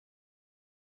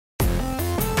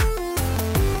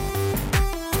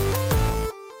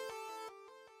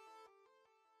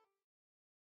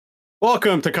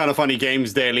Welcome to Kind of Funny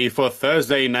Games Daily for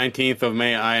Thursday, 19th of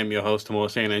May. I am your host,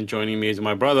 Mohsen, and joining me is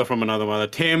my brother from another mother,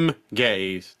 Tim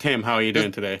Gaze. Tim, how are you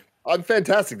doing today? I'm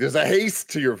fantastic. There's a haste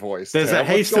to your voice. There's Tim. a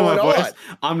haste to my voice.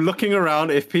 I'm looking around.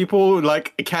 If people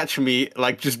catch me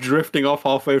just drifting off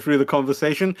halfway through the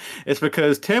conversation, it's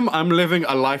because, Tim, I'm living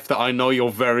a life that I know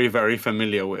you're very, very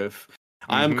familiar with.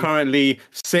 I am currently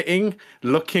sitting,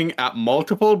 looking at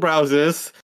multiple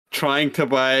browsers, trying to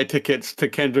buy tickets to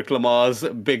Kendrick Lamar's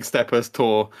Big Steppers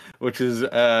tour, which is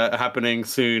happening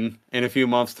soon in a few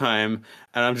months' time.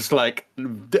 And I'm just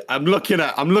I'm looking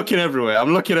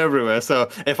everywhere. So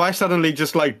if I suddenly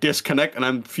just disconnect and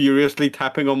I'm furiously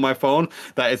tapping on my phone,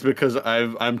 that is because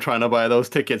I'm trying to buy those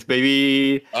tickets,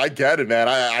 baby. I get it, man.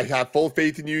 I have full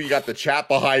faith in you. You got the chat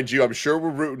behind you. I'm sure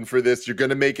we're rooting for this. You're going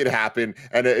to make it happen.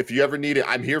 And if you ever need it,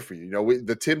 I'm here for you. You know,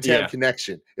 the Tim Tam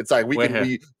connection. It's like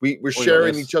we're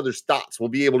sharing each other's thoughts. We'll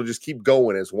be able to just keep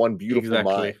going as one beautiful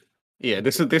mind. Yeah,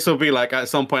 this will be at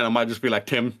some point I might just be like,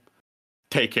 Tim,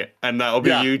 take it, and that'll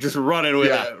be you just running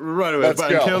with it.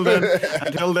 But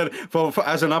until then, for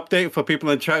as an update for people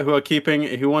in chat who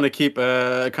want to keep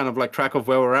track of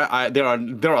where we're at,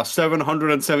 there are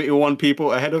 771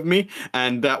 people ahead of me,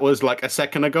 and that was a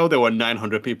second ago. There were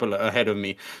 900 people ahead of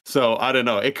me. So I don't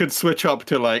know. It could switch up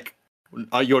to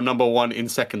you're number one in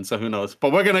seconds. So who knows?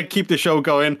 But we're gonna keep the show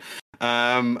going.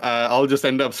 I'll just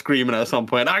end up screaming at some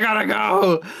point, I gotta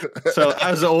go! So,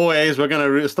 as always, we're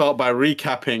going to start by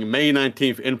recapping May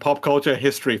 19th in pop culture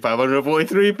history.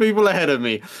 543 people ahead of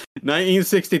me.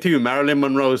 1962, Marilyn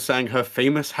Monroe sang her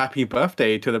famous Happy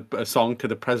Birthday to the song to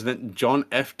the President John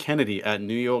F. Kennedy at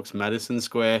New York's Madison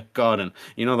Square Garden.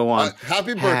 You know the one.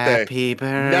 Happy birthday. Happy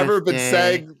birthday. Never been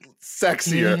sang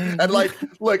sexier. And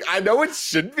look, I know it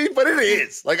shouldn't be, but it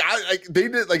is.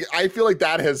 I feel like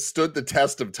that has stood the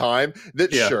test of time.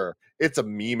 Sure, it's a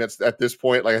meme at this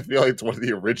point. I feel like it's one of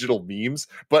the original memes.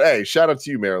 But hey, shout out to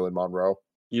you, Marilyn Monroe.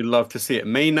 You love to see it.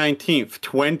 May 19th,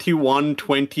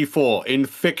 2124 in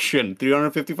fiction.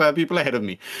 355 people ahead of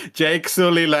me. Jake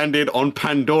Sully landed on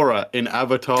Pandora in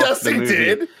Avatar. Yes, the he movie.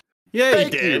 did. Yeah,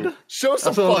 Thank he did. You. Show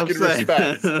some fucking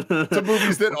respect to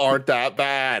movies that aren't that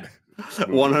bad.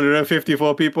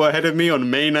 154 people ahead of me on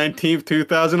May 19th,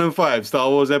 2005. Star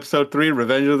Wars Episode 3,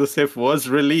 Revenge of the Sith was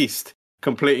released,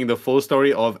 completing the full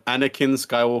story of Anakin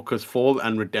Skywalker's fall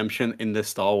and redemption in the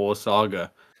Star Wars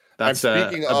saga. That's a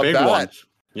big one.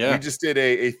 Yeah. We just did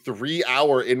a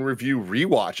 3-hour in review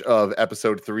rewatch of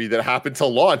Episode 3 that happened to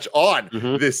launch on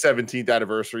this 17th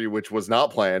anniversary, which was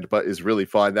not planned, but is really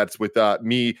fun. That's with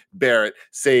me, Barrett,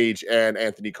 Sage, and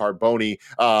Anthony Carboni.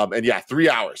 3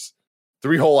 hours.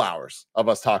 3 whole hours of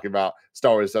us talking about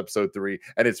Star Wars Episode 3,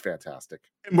 and it's fantastic.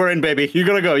 We're in, baby. You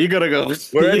gotta go.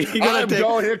 We're in. I'm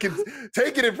going here.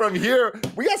 Taking it from here.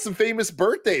 We got some famous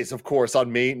birthdays, of course,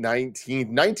 on May 19th,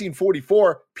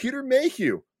 1944. Peter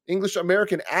Mayhew,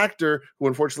 English-American actor who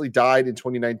unfortunately died in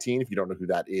 2019. If you don't know who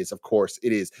that is, of course,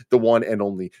 it is the one and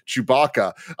only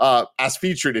Chewbacca, as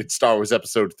featured in Star Wars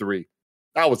Episode 3.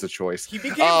 That was a choice. He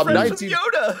became friends with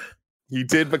Yoda. He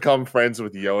did become friends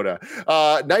with Yoda.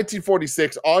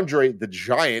 1946, Andre the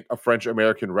Giant, a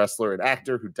French-American wrestler and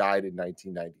actor who died in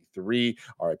 1993.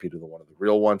 R.I.P. to one of the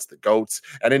real ones, the GOATs.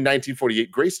 And in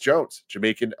 1948, Grace Jones,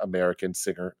 Jamaican-American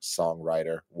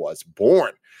singer-songwriter, was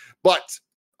born. But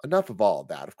enough of all of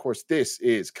that. Of course, this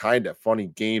is Kind of Funny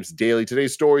Games Daily.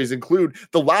 Today's stories include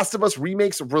The Last of Us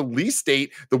Remake's release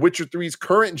date, The Witcher 3's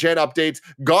current gen updates,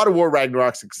 God of War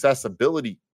Ragnarok's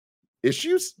accessibility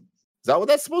issues. Is that what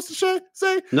that's supposed to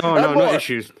say? No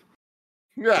issues.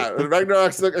 Yeah,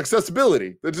 Ragnarok's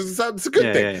accessibility. It's a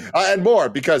good thing. Yeah. And more,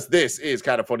 because this is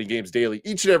Kind of Funny Games Daily,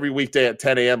 each and every weekday at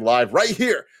 10 a.m. live right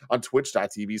here on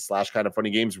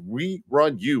twitch.tv/kindoffunnygames. We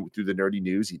run you through the nerdy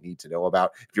news you need to know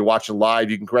about. If you're watching live,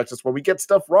 you can correct us when we get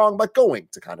stuff wrong by going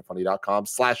to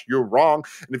kindoffunny.com/you're wrong.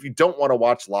 And if you don't want to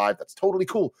watch live, that's totally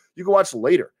cool. You can watch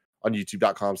later on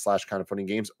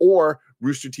youtube.com/kindoffunnygames or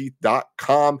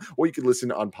roosterteeth.com, or you can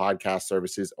listen on podcast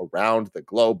services around the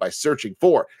globe by searching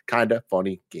for Kinda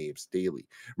Funny Games Daily.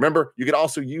 Remember, you can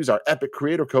also use our Epic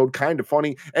creator code Kinda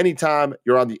Funny anytime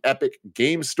you're on the Epic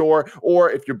Game Store,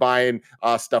 or if you're buying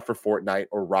stuff for Fortnite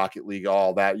or Rocket League,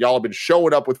 all that. Y'all have been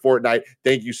showing up with Fortnite.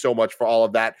 Thank you so much for all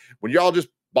of that. When y'all just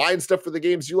buying stuff for the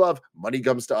games you love, money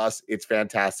comes to us. It's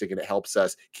fantastic, and it helps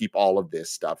us keep all of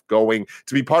this stuff going.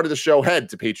 To be part of the show, head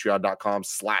to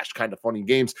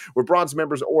patreon.com/kindoffunnygames, where bronze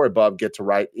members or above get to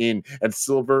write in, and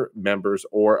silver members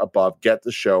or above get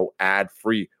the show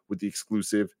ad-free with the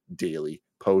exclusive daily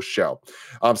post-show.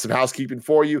 Some housekeeping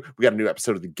for you. We got a new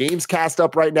episode of the Games Cast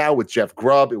up right now with Jeff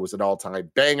Grubb. It was an all-time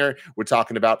banger. We're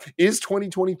talking about, is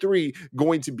 2023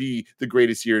 going to be the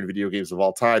greatest year in video games of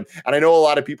all time? And I know a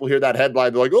lot of people hear that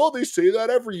headline, they're like, oh, they say that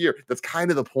every year. That's kind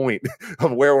of the point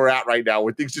of where we're at right now,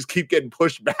 where things just keep getting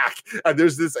pushed back. And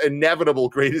there's this inevitable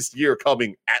greatest year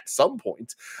coming at some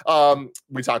point.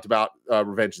 We talked about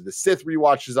Revenge of the Sith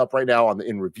rewatches up right now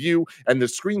in review, and the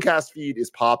screencast feed is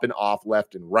popping off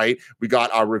left and right. We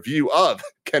got our review of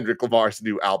Kendrick Lamar's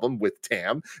new album with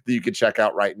Tam that you can check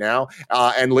out right now.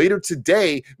 And later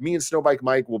today, me and Snowbike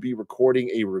Mike will be recording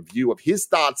a review of his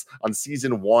thoughts on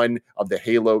season 1 of the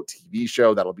Halo TV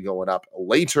show. That'll be going up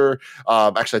later.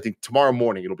 Actually, I think tomorrow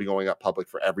morning it'll be going up public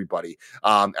for everybody.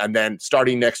 And then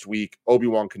starting next week,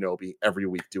 Obi-Wan Kenobi every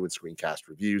week doing screencast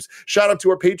reviews. Shout out to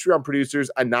our Patreon producers,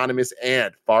 Anonymous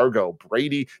and Fargo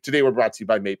Brady. Today we're brought to you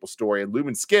by Maple Story and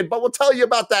Lumen Skin, but we'll tell you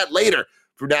about that later.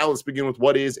 For now, let's begin with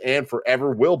what is and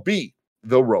forever will be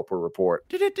the Roper Report.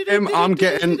 I'm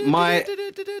getting my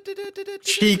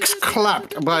cheeks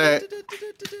clapped by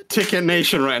Ticket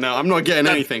Nation right now. I'm not getting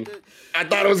anything. I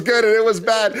thought it was good and it was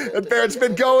bad. And Barrett's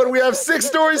been going. We have 6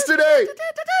 stories today.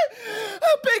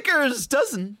 Baker's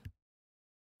dozen.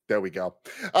 There we go.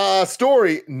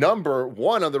 Story number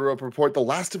 1 on the Roper Report. The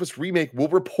Last of Us Remake will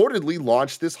reportedly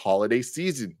launch this holiday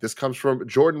season. This comes from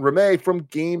Jordan Remake from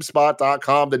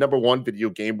GameSpot.com, the #1 video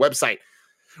game website.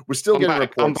 We're still getting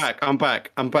reports. I'm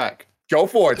back. Go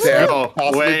for it, Sam.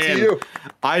 To you.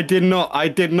 I did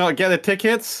not get the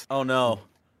tickets. Oh no.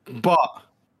 But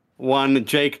one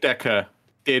Jake Decker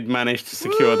did manage to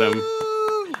secure them.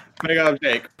 Big up,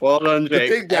 Jake. Well done,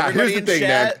 Jake. Here's the thing,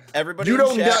 man. Everybody in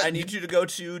chat, I need you to go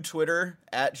to Twitter,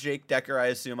 at Jake Decker, I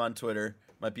assume on Twitter.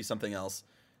 Might be something else.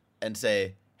 And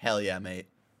say, hell yeah, mate.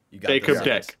 You got Jacob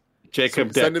Deck.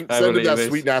 Jacob Deck. Send him that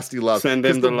sweet, nasty love. Send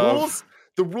him the love.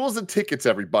 The rules of tickets,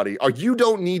 everybody, are you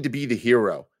don't need to be the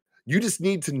hero. You just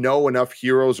need to know enough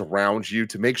heroes around you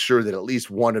to make sure that at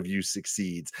least one of you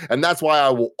succeeds. And that's why I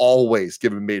will always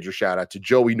give a major shout out to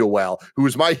Joey Noel, who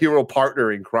is my hero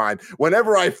partner in crime.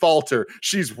 Whenever I falter,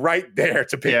 she's right there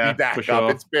to pick me back up.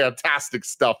 Sure. It's fantastic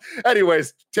stuff.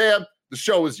 Anyways, Tam, the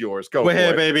show is yours. We're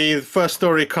here, baby. The first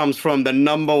story comes from the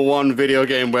 #1 video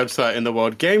game website in the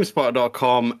world,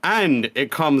 GameSpot.com, and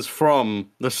it comes from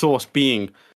the source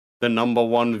being the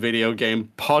 #1 video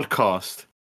game podcast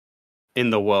in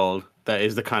the world. That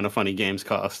is the Kind of Funny Games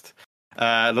cast.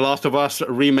 The Last of Us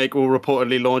remake will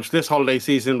reportedly launch this holiday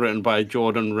season, written by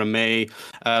Jordan Ramey.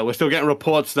 We're still getting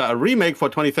reports that a remake for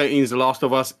 2013's The Last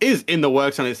of Us is in the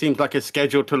works, and it seems like it's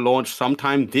scheduled to launch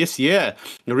sometime this year.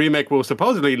 The remake will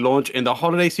supposedly launch in the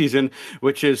holiday season,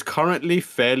 which is currently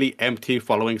fairly empty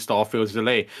following Starfield's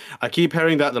delay. I keep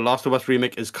hearing that The Last of Us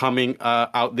remake is coming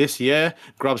out this year.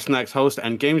 Grub Snacks host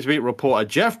and GamesBeat reporter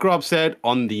Jeff Grubb said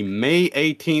on the May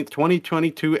 18th,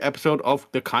 2022 episode of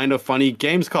the Kind of Funny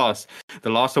Games cast, The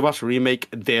Last of Us remake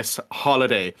this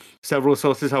holiday. Several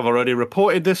sources have already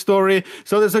reported this story,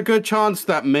 so there's a good chance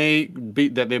that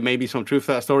there may be some truth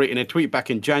to that story. In a tweet back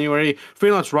in January,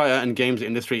 freelance writer and games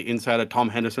industry insider Tom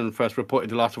Henderson first reported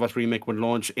The Last of Us remake would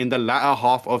launch in the latter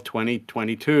half of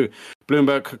 2022.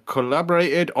 Bloomberg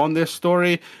collaborated on this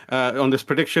story, on this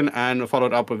prediction, and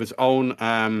followed up with its own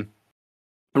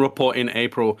report in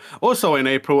April. Also in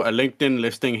April, a LinkedIn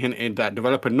listing hinted that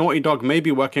developer Naughty Dog may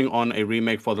be working on a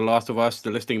remake for The Last of Us.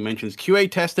 The listing mentions QA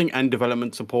testing and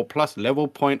development support plus level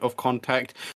point of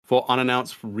contact for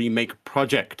unannounced remake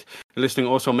project. The listing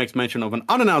also makes mention of an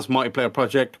unannounced multiplayer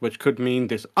project, which could mean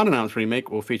this unannounced remake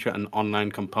will feature an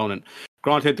online component.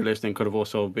 Granted, the listing could have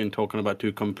also been talking about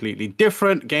 2 completely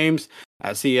different games.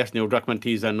 At CES, Neil Druckmann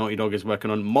teased that Naughty Dog is working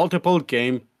on multiple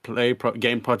game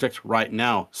projects right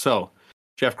now. So,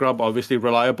 Jeff Grubb, obviously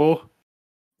reliable.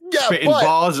 Yeah, spitting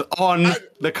bars on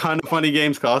the Kind of Funny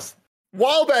Games cast.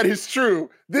 While that is true,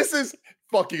 this is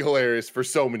fucking hilarious for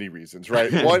so many reasons,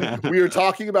 right? One, we are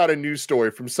talking about a news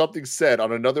story from something said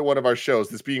on another one of our shows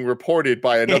that's being reported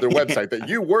by another website that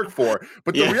you work for.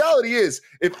 But the reality is,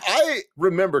 if I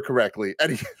remember correctly,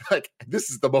 and like this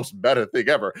is the most meta thing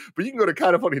ever, but you can go to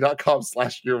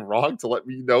kindoffunny.com/you're wrong to let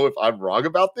me know if I'm wrong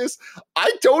about this.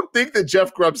 I don't think that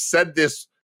Jeff Grubb said this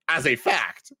as a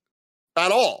fact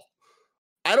at all.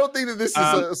 I don't think that this is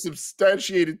a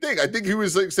substantiated thing. I think he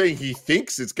was like saying he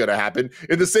thinks it's going to happen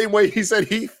in the same way he said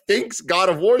he thinks God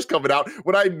of War is coming out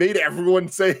when I made everyone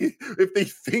say if they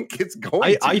think it's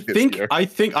going to. I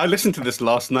think I listened to this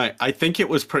last night. I think it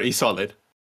was pretty solid.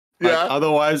 Like, yeah.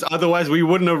 Otherwise we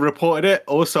wouldn't have reported it.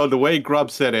 Also, the way Grubb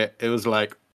said it, it was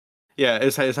like, yeah,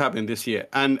 it's happening this year.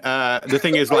 And the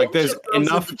thing is, like, there's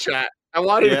enough. I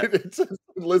wanted to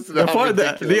listen to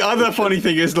the other funny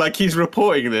thing is, like, he's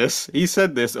reporting this. He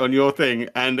said this on your thing,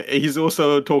 and he's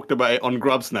also talked about it on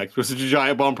Grubsnacks, which is a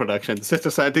giant bomb production, Sister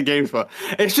Santa Games. For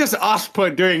it's just us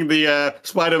doing the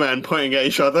Spider-Man pointing at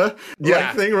each other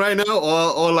like thing right now,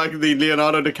 or like the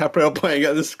Leonardo DiCaprio pointing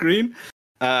at the screen.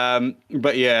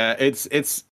 But yeah, it's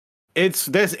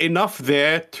there's enough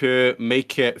there to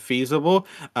make it feasible.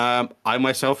 I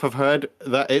myself have heard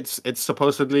that it's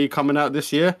supposedly coming out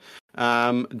this year.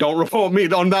 Don't report me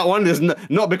on that one. It's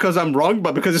not because I'm wrong,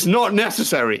 but because it's not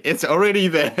necessary. It's already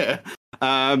there.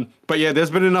 But yeah, there's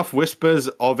been enough whispers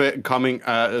of it coming,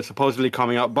 supposedly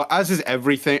coming out. But as is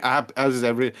everything, is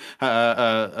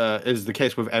the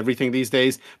case with everything these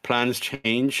days, plans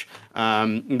change.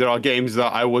 There are games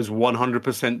that I was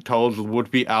 100% told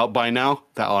would be out by now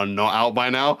that are not out by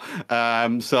now.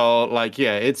 So like,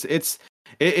 yeah, it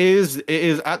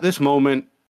is at this moment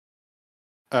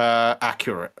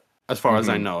accurate as far as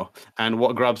I know, and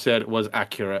what Grub said was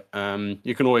accurate.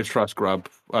 You can always trust Grub,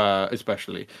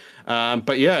 especially.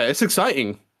 But yeah, it's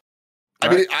exciting.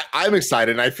 I mean, I'm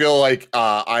excited. And I feel like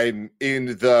I'm in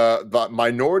the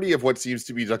minority of what seems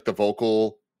to be like the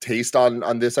vocal taste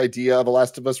on this idea of a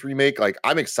Last of Us remake. Like,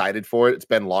 I'm excited for it. It's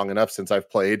been long enough since I've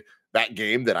played that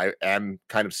game that I am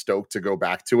kind of stoked to go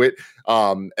back to it.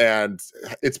 And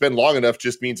it's been long enough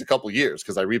just means a couple of years,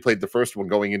 because I replayed the first one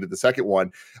going into the second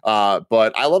one.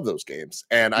 But I love those games,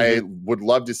 and I would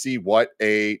love to see what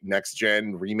a next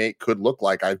gen remake could look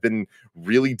like. I've been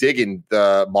really digging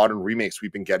the modern remakes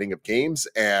we've been getting of games,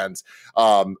 and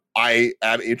I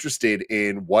am interested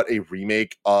in what a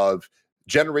remake of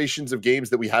generations of games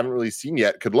that we haven't really seen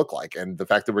yet could look like. And the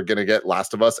fact that we're going to get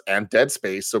Last of Us and Dead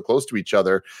Space so close to each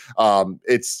other,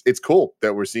 it's cool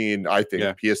that we're seeing, I think,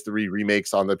 PS3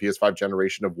 remakes on the PS5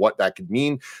 generation of what that could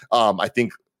mean. I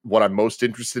think what I'm most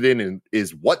interested in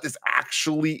is what this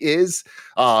actually is,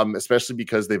 especially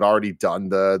because they've already done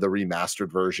the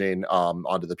remastered version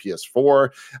onto the PS4,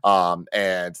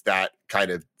 and that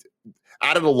kind of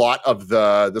added a lot of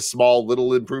the small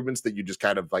little improvements that you just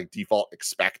kind of like default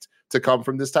expect to come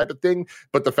from this type of thing.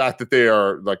 But the fact that they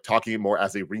are like talking more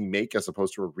as a remake as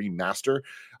opposed to a remaster,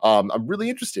 I'm really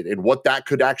interested in what that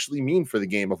could actually mean for the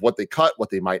game, of what they cut, what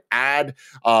they might add.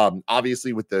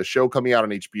 Obviously, with the show coming out on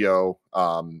HBO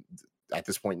at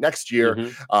this point next year,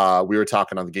 we were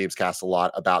talking on the Gamescast a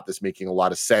lot about this making a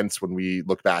lot of sense when we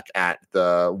look back at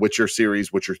the Witcher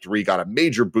series. Witcher 3 got a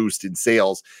major boost in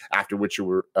sales after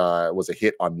Witcher was a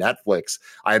hit on Netflix.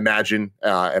 I imagine,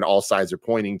 and all signs are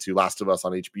pointing to Last of Us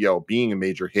on HBO being a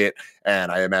major hit,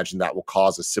 and I imagine that will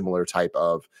cause a similar type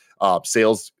of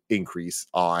sales increase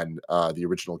on the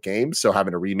original game. So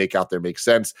having a remake out there makes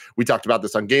sense. We talked about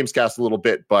this on Gamescast a little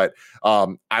bit, but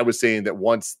I was saying that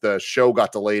once the show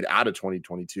got delayed out of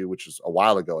 2022, which was a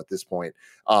while ago at this point,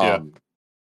 I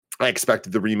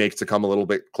expected the remakes to come a little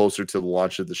bit closer to the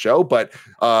launch of the show. But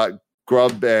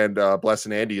Grub and Bless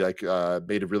and Andy made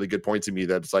a really good point to me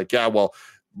that it's like, yeah, well,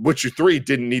 Witcher 3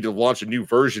 didn't need to launch a new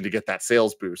version to get that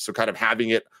sales boost. So kind of having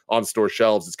it on store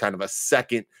shelves is kind of a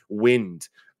second wind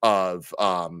of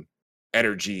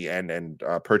energy and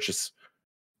purchase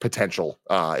potential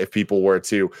if people were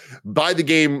to buy the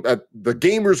game, the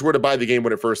gamers were to buy the game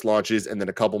when it first launches, and then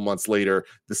a couple months later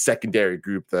the secondary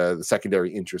group, the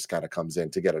secondary interest kind of comes in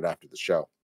to get it after the show.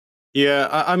 Yeah,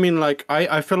 I mean, like,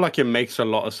 I feel like it makes a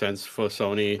lot of sense for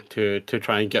Sony to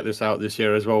try and get this out this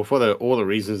year as well, for all the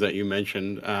reasons that you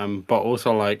mentioned, but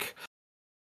also like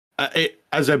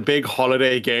as a big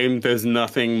holiday game, there's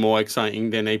nothing more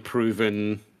exciting than a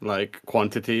proven like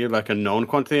quantity, like a known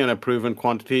quantity and a proven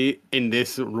quantity in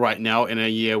this right now, in a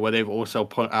year where they've also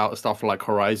put out stuff like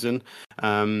Horizon.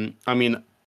 I mean,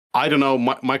 I don't know.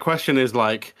 My question is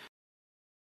like,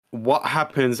 what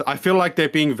happens? I feel like they're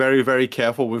being very, very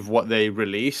careful with what they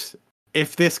release.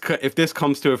 If this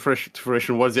comes to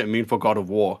fruition, what does it mean for God of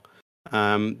War?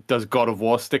 Does God of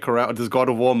War stick around? Does God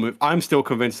of War move? I'm still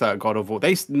convinced that God of War.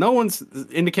 No one's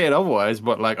indicated otherwise,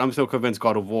 but like I'm still convinced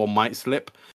God of War might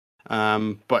slip.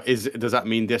 But does that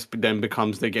mean this then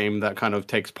becomes the game that kind of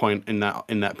takes point in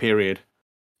that period?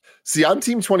 See, I'm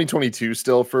Team 2022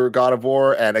 still for God of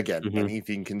War, and again,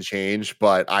 anything can change,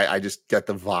 but I just get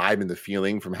the vibe and the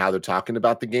feeling from how they're talking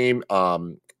about the game,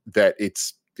 that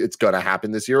it's going to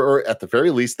happen this year, or at the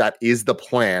very least, that is the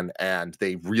plan, and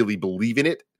they really believe in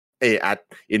it.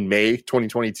 In May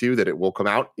 2022, that it will come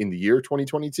out in the year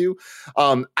 2022.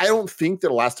 I don't think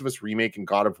that a Last of Us remake and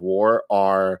God of War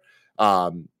are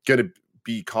going to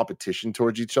be competition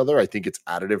towards each other. I think it's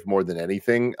additive more than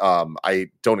anything. I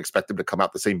don't expect them to come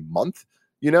out the same month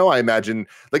I imagine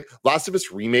like Last of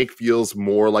Us Remake feels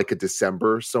more like a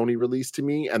December Sony release to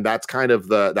me. And that's kind of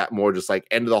that more just like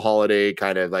end of the holiday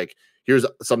kind of like, here's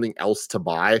something else to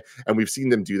buy. And we've seen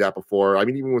them do that before. I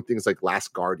mean, even with things like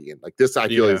Last Guardian, like this, I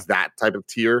feel is that type of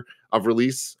tier of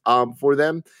release for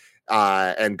them.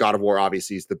 And God of War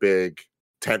obviously is the big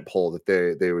tent pole that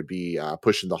they would be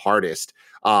pushing the hardest.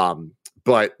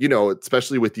 But,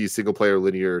 especially with these single player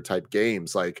linear type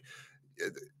games, like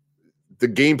the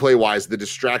gameplay wise, the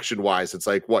distraction wise, it's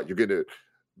like what you're going to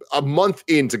a month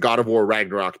into God of War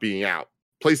Ragnarok being out,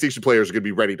 PlayStation players are going to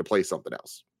be ready to play something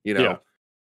else,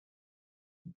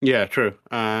 Yeah, true.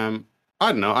 I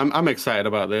don't know. I'm excited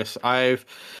about this. I've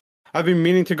been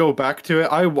meaning to go back to it.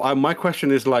 I my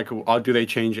question is like, do they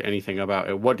change anything about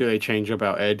it? What do they change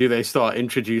about it? Do they start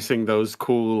introducing those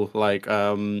cool like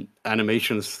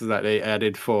animations that they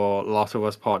added for Last of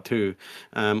Us Part 2?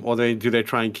 Or do they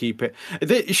try and keep it?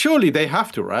 Surely they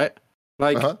have to, right?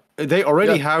 Like they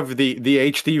already have the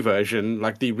HD version,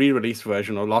 like the re-release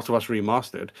version of Last of Us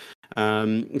Remastered.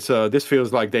 So this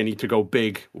feels like they need to go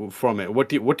big from it. What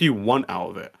do you want out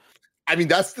of it? I mean,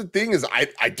 that's the thing is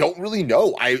I don't really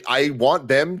know. I want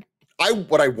them.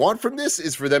 What I want from this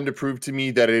is for them to prove to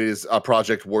me that it is a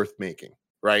project worth making.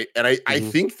 Right. And I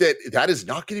think that is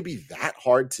not going to be that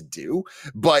hard to do.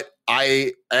 But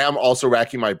I am also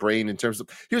racking my brain in terms of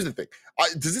here's the thing.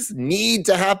 Does this need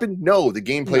to happen? No, the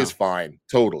gameplay is fine.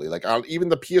 Totally. Like even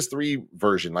the PS3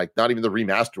 version, like not even the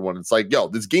remastered one. It's like,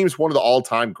 this game is one of the all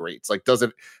time greats. Like, does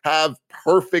it have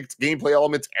perfect gameplay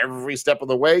elements every step of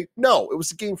the way? No, it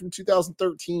was a game from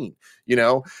 2013,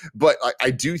 but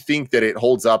I do think that it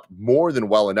holds up more than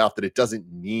well enough that it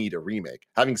doesn't need a remake.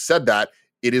 Having said that,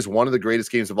 it is one of the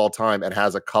greatest games of all time and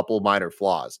has a couple minor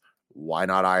flaws. Why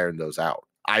not iron those out?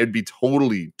 I'd be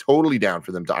totally, totally down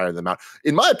for them to iron them out.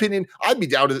 In my opinion, I'd be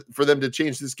down for them to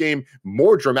change this game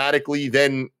more dramatically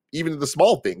than even the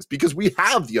small things because we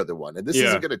have the other one. And this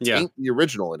isn't going to taint the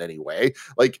original in any way.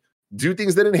 Like, do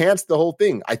things that enhance the whole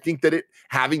thing. I think that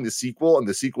having the sequel and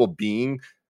the sequel being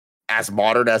as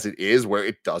modern as it is, where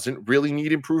it doesn't really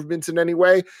need improvements in any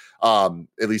way,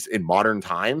 at least in modern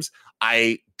times,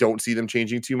 I don't see them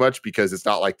changing too much because it's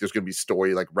not like there's going to be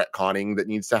story like retconning that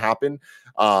needs to happen.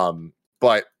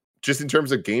 But just in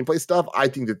terms of gameplay stuff, I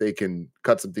think that they can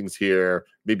cut some things here,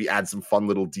 maybe add some fun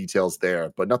little details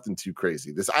there, but nothing too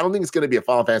crazy. I don't think it's going to be a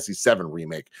Final Fantasy VII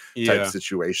remake type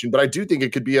situation, but I do think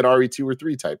it could be an RE2 or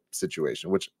 3 type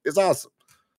situation, which is awesome.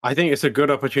 I think it's a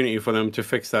good opportunity for them to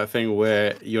fix that thing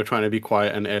where you're trying to be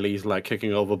quiet and Ellie's like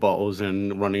kicking over bottles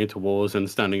and running into walls and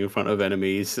standing in front of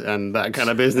enemies and that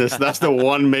kind of business. That's the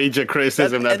one major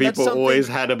criticism that people always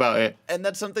had about it. And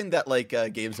that's something that like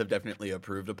games have definitely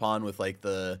improved upon with like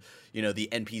the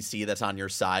NPC that's on your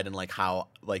side and like how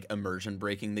like immersion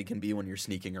breaking they can be when you're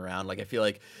sneaking around. Like I feel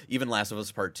like even Last of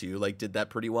Us Part 2 like did that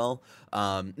pretty well.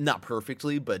 Not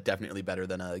perfectly, but definitely better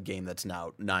than a game that's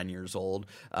now 9 years old.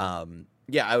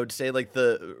 Yeah, I would say like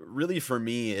really for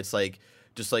me, it's like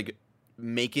just like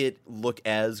make it look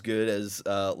as good as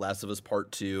Last of Us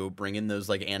Part 2, bring in those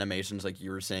like animations like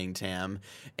you were saying, Tam,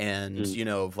 and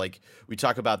like we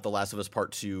talk about the Last of Us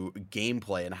Part 2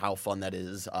 gameplay and how fun that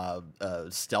is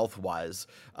stealth wise,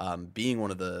 being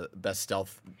one of the best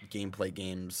stealth gameplay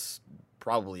games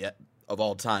probably of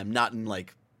all time, not in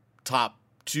like top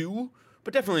 2,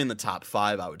 but definitely in the top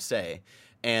 5, I would say.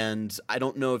 And I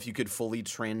don't know if you could fully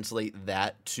translate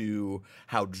that to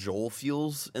how Joel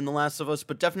feels in The Last of Us,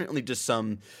 but definitely just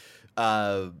some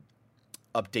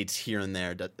updates here and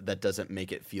there that doesn't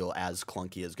make it feel as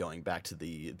clunky as going back to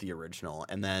the original.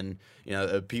 And then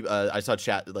I saw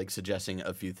chat like suggesting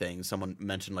a few things. Someone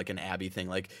mentioned like an Abby thing.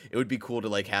 Like it would be cool to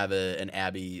like have an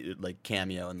Abby like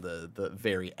cameo in the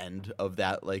very end of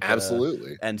that like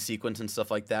absolutely end sequence and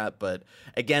stuff like that. But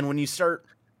again, when you start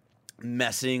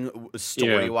messing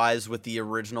story-wise with the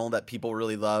original that people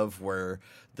really love, where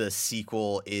the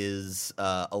sequel is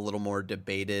a little more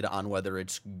debated on whether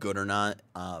it's good or not.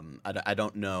 I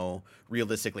don't know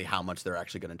realistically how much they're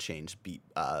actually going to change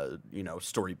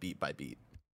story beat by beat.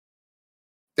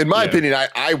 In my opinion,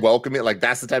 I welcome it. Like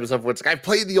that's the type of stuff where it's like I've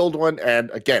played the old one,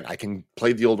 and again, I can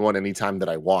play the old one anytime that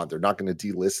I want. They're not going to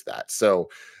delist that. So,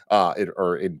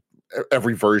 in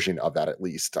every version of that, at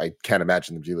least I can't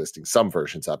imagine them delisting some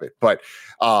versions of it. But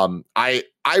I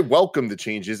I welcome the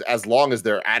changes as long as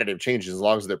they're additive changes, as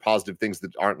long as they're positive things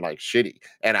that aren't like shitty.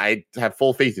 And I have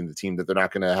full faith in the team that they're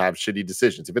not going to have shitty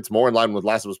decisions. If it's more in line with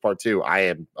Last of Us Part 2, I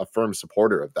am a firm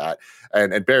supporter of that.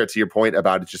 And Barrett, to your point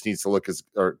about it just needs to look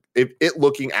if it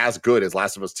looking as good as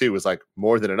Last of Us 2 is like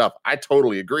more than enough. I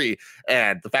totally agree.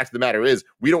 And the fact of the matter is,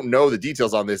 we don't know the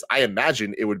details on this. I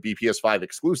imagine it would be PS5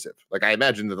 exclusive. Like, I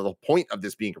imagine that the point of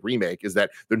this being a remake is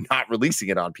that they're not releasing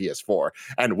it on PS4.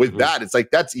 And with that, it's like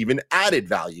that's even added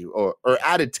value or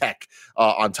added tech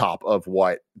on top of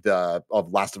what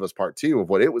of Last of Us Part 2 of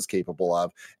what it was capable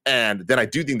of. And then I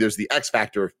do think there's the X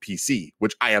factor of PC,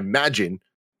 which I imagine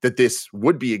that this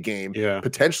would be a game,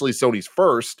 potentially Sony's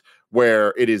first,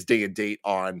 where it is day and date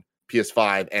on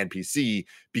PS5 and PC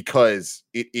because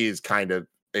it is kind of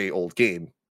a old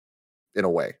game in a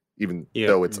way, even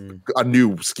though it's a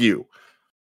new SKU.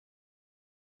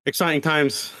 Exciting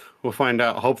times. We'll find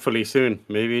out hopefully soon.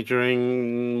 Maybe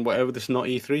during whatever this not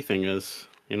E3 thing is.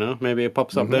 Maybe it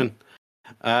pops up then.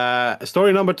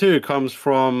 Story number 2 comes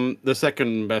from the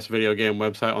second best video game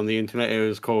website on the internet. It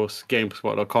was, of course,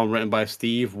 GameSpot.com, written by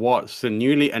Steve Watts. The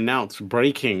newly announced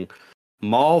breaking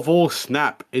Marvel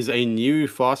Snap is a new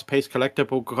fast-paced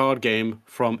collectible card game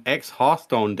from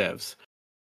ex-Hearthstone devs.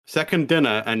 Second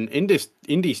Dinner, an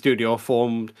indie studio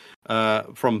formed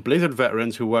from Blizzard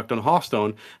veterans who worked on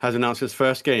Hearthstone, has announced its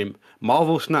first game.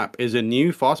 Marvel Snap is a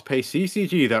new fast-paced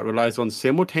CCG that relies on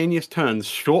simultaneous turns,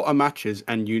 shorter matches,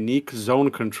 and unique zone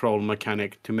control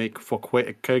mechanic to make for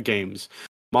quicker games.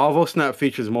 Marvel Snap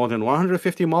features more than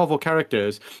 150 Marvel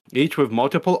characters, each with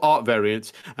multiple art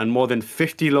variants and more than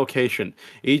 50 locations.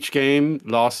 Each game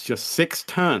lasts just 6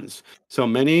 turns, so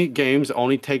many games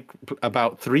only take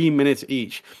about 3 minutes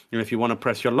each. And if you want to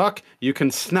press your luck, you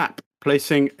can snap,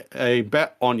 placing a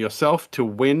bet on yourself to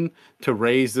win to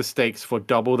raise the stakes for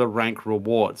double the rank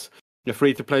rewards. The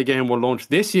free-to-play game will launch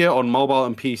this year on mobile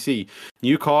and PC.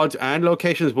 New cards and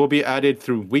locations will be added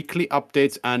through weekly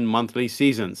updates and monthly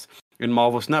seasons. In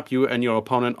Marvel Snap, you and your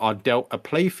opponent are dealt a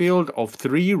playfield of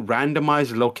 3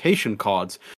 randomized location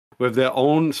cards with their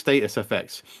own status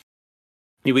effects.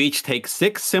 You each take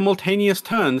 6 simultaneous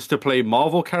turns to play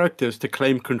Marvel characters to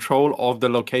claim control of the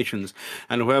locations,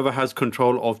 and whoever has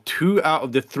control of 2 out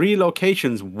of the 3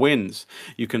 locations wins.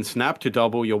 You can snap to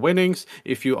double your winnings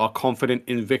if you are confident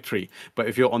in victory, but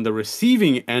if you're on the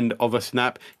receiving end of a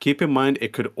snap, keep in mind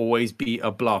it could always be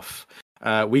a bluff.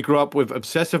 We grew up with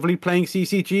obsessively playing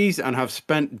CCGs and have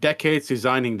spent decades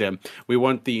designing them. We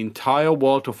want the entire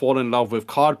world to fall in love with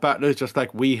card battlers just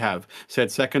like we have,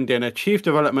 said Second Dinner Chief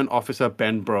Development Officer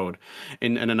Ben Brode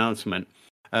in an announcement.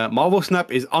 Marvel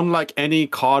Snap is unlike any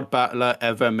card battler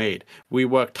ever made. We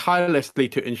work tirelessly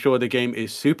to ensure the game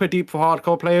is super deep for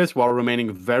hardcore players while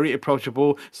remaining very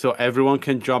approachable so everyone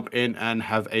can jump in and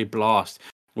have a blast.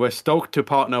 We're stoked to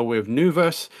partner with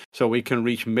Nuverse so we can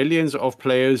reach millions of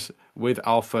players with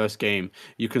our first game.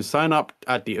 You can sign up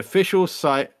at the official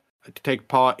site to take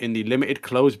part in the limited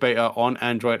closed beta on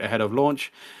Android ahead of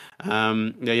launch.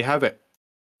 There you have it.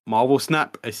 Marvel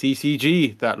Snap, a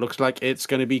CCG that looks like it's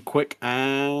going to be quick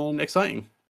and exciting.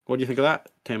 What do you think of that,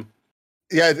 Tim?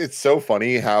 Yeah, it's so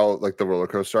funny how like the roller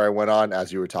coaster I went on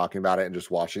as you were talking about it and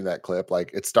just watching that clip. Like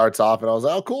it starts off and I was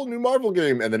like, oh, cool, new Marvel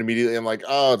game. And then immediately I'm like,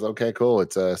 oh, it's okay, cool.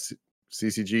 It's a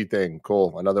CCG thing.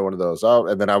 Cool. Another one of those. Oh,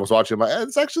 and then I was watching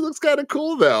this actually looks kind of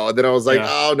cool though. And then I was like,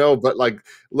 oh no, but like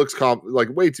looks like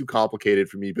way too complicated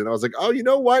for me. But then I was like, oh, you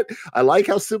know what? I like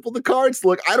how simple the cards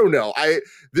look. I don't know.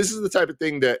 This is the type of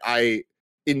thing that I,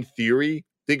 in theory,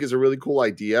 think is a really cool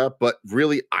idea, but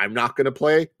really I'm not going to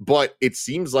play. But it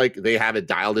seems like they have a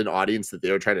dialed in audience that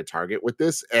they're trying to target with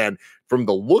this. And from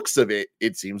the looks of it,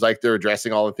 it seems like they're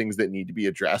addressing all the things that need to be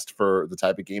addressed for the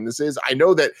type of game this is. I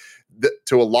know that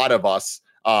to a lot of us,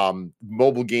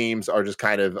 mobile games are just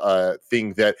kind of a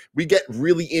thing that we get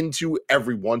really into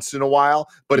every once in a while,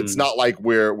 but it's not like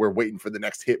we're waiting for the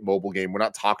next hit mobile game. We're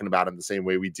not talking about them the same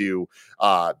way we do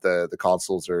the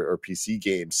consoles or PC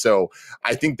games. So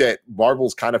I think that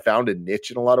Marvel's kind of found a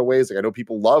niche in a lot of ways. Like I know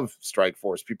people love Strike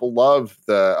Force, people love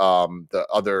the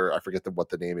other, I forget what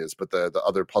the name is, but the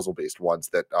other puzzle based ones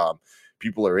that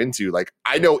people are into. Like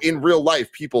I know in real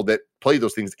life people that play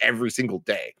those things every single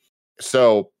day.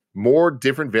 So more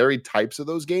different, varied types of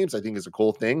those games, I think is a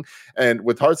cool thing. And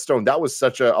with Hearthstone, that was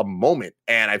such a moment.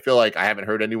 And I feel like I haven't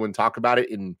heard anyone talk about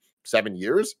it in 7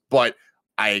 years, but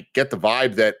I get the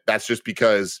vibe that that's just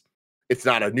because it's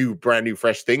not a brand new,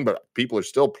 fresh thing, but people are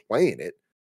still playing it.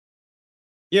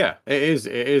 Yeah, it is.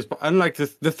 It is. And like the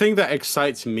thing that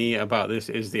excites me about this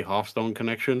is the Hearthstone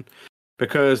connection,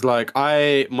 because like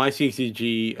my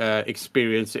CCG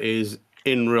experience is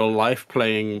in real life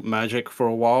playing Magic for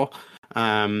a while.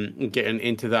 getting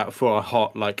into that for a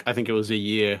hot, like, I think it was a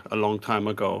year, a long time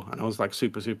ago. And I was like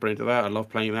super, super into that. I love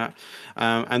playing that.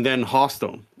 And then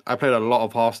Hearthstone. I played a lot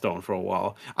of Hearthstone for a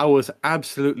while. I was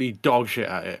absolutely dog shit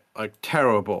at it, like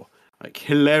terrible, like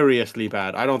hilariously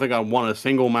bad. I don't think I won a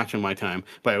single match in my time,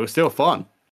 but it was still fun.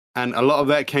 And a lot of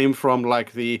that came from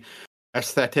like the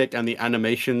aesthetic and the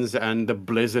animations and the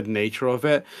Blizzard nature of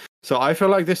it. So I feel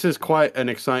like this is quite an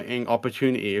exciting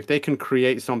opportunity if they can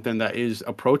create something that is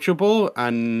approachable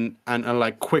and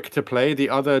like quick to play. The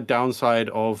other downside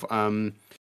of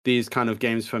these kind of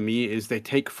games for me is they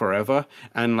take forever.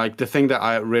 And like the thing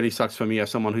that really sucks for me as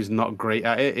someone who's not great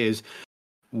at it is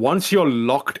once you're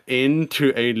locked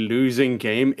into a losing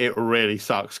game, it really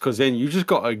sucks because then you just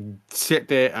got to sit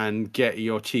there and get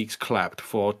your cheeks clapped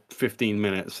for 15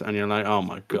 minutes. And you're like, oh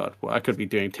my God, well, I could be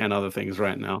doing 10 other things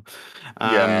right now.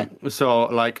 So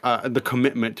like the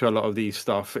commitment to a lot of these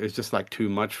stuff is just like too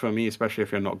much for me, especially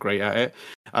if you're not great at it.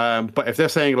 But if they're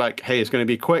saying like, hey, it's going to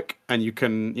be quick and you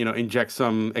can, inject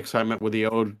some excitement with the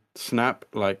old snap,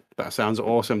 like that sounds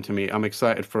awesome to me. I'm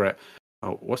excited for it.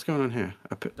 Oh, what's going on here?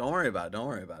 Don't worry about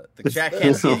it. The chat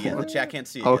can't see it yet. The chat can't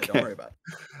see it yet. Don't worry about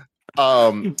it. I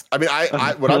mean,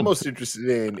 I what I'm most interested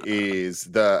in is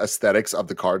the aesthetics of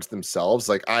the cards themselves.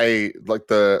 Like I like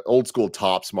the old school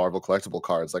Topps Marvel collectible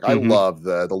cards. Like I love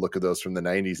the look of those from the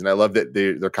 90s, and I love that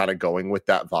they're kind of going with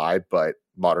that vibe but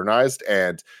modernized.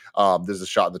 And there's a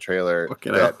shot in the trailer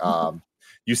that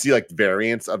you see like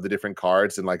variants of the different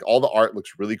cards, and like all the art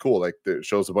looks really cool. Like it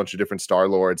shows a bunch of different Star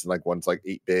Lords, and like one's like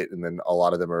 8-bit, and then a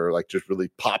lot of them are like just really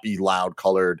poppy, loud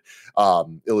colored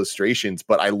illustrations.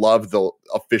 But I love the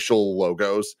official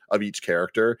logos of each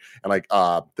character, and like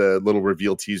the little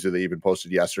reveal teaser they even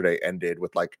posted yesterday ended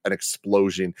with like an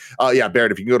explosion. Yeah,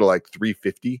 Barrett, if you can go to like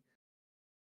 350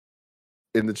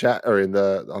 in the chat or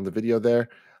on the video there.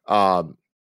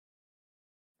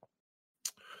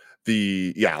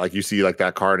 Like you see like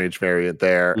that Carnage variant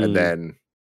there, and then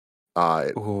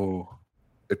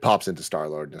it pops into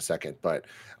Star-Lord in a second. But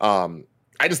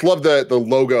I just love the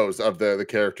logos of the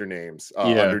character names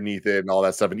underneath it and all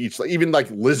that stuff, and each even like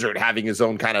Lizard having his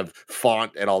own kind of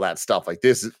font and all that stuff. Like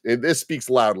this speaks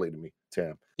loudly to me,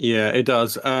 Tam. Yeah, it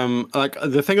does. Like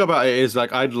the thing about it is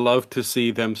like I'd love to see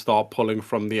them start pulling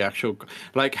from the actual,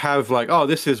 like have like, oh,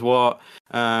 this is what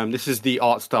this is the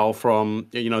art style from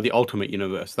the Ultimate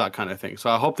Universe, that kind of thing. So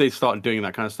I hope they start doing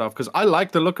that kind of stuff because I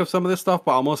like the look of some of this stuff,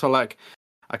 but I'm also like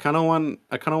I kind of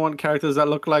want characters that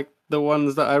look like the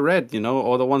ones that I read,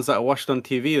 or the ones that I watched on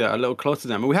TV that are a little closer to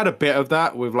them. And we had a bit of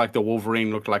that with like the Wolverine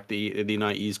looked like the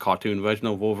 90s cartoon version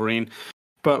of Wolverine,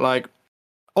 but like.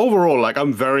 Overall, like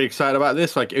I'm very excited about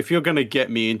this. Like, if you're gonna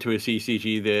get me into a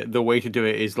CCG, the way to do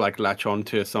it is like latch on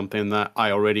to something that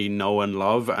I already know and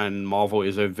love, and Marvel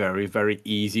is a very, very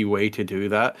easy way to do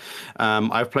that.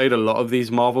 I've played a lot of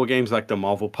these Marvel games, like the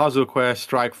Marvel Puzzle Quest,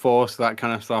 Strike Force, that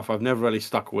kind of stuff. I've never really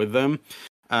stuck with them.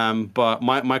 But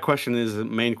my main question is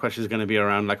going to be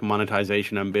around like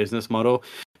monetization and business model.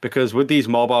 Because with these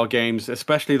mobile games,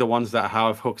 especially the ones that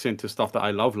have hooks into stuff that I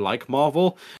love, like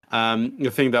Marvel,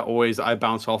 the thing that always I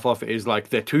bounce off of is like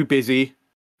they're too busy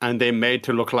and they're made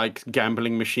to look like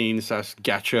gambling machines as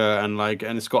gacha and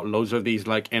it's got loads of these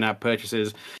like in-app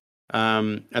purchases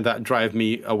and that drive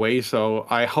me away. So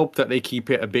I hope that they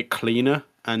keep it a bit cleaner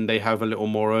and they have a little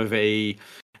more of a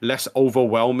less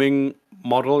overwhelming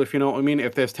model, if you know what I mean.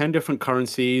 If there's 10 different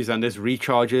currencies and there's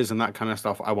recharges and that kind of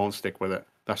stuff, I won't stick with it.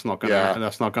 That's not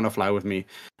gonna fly with me.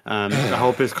 I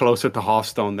hope it's closer to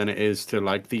Hearthstone than it is to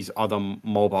like these other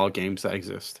mobile games that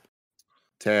exist.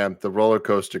 Tam, the roller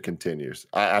coaster continues.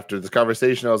 After this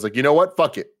conversation, I was like, you know what?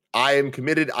 Fuck it. I am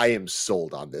committed. I am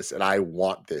sold on this, and I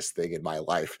want this thing in my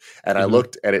life. And I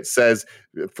looked, and it says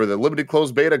for the limited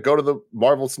closed beta, go to the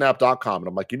marvelsnap.com. And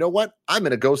I'm like, you know what? I'm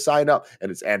gonna go sign up, and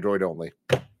it's Android only.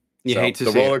 You hate to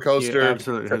see the roller coaster.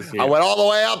 Absolutely, I went all the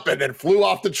way up and then flew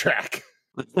off the track.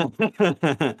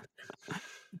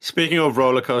 Speaking of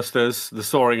roller coasters, the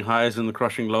soaring highs and the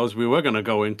crushing lows, we were going to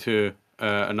go into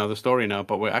another story now,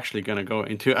 but we're actually going to go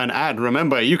into an ad.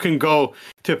 Remember, you can go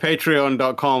to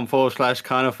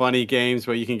patreon.com/kindoffunnygames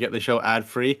where you can get the show ad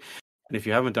free. And if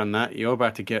you haven't done that, you're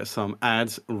about to get some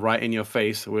ads right in your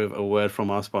face with a word from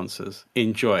our sponsors.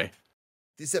 Enjoy.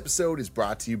 This episode is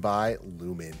brought to you by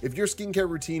Lumen. If your skincare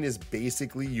routine is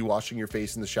basically you washing your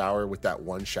face in the shower with that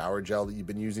one shower gel that you've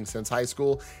been using since high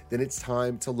school, then it's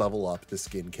time to level up the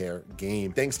skincare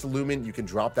game. Thanks to Lumen, you can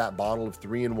drop that bottle of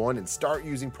 3-in-1 and start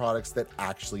using products that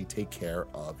actually take care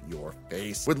of your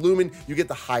face. With Lumen, you get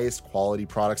the highest quality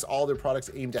products. All their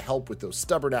products aim to help with those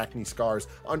stubborn acne scars,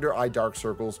 under eye dark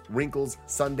circles, wrinkles,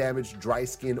 sun damage, dry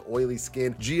skin, oily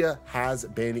skin. Gia has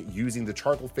been using the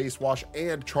charcoal face wash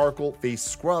and charcoal face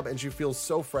scrub, and she feels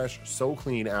so fresh, so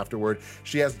clean afterward.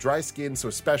 She has dry skin, so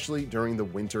especially during the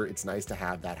winter, it's nice to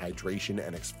have that hydration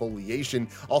and exfoliation.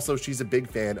 Also, she's a big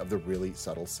fan of the really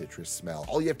subtle citrus smell.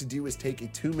 All you have to do is take a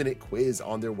 2-minute quiz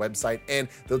on their website, and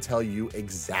they'll tell you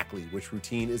exactly which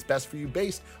routine is best for you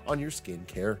based on your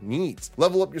skincare needs.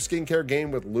 Level up your skincare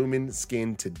game with Lumen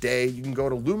Skin today. You can go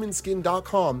to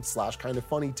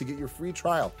lumenskin.com/kindafunny to get your free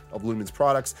trial of Lumen's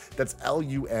products. That's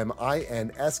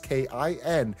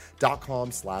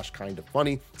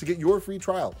luminskin.com/kindafunny to get your free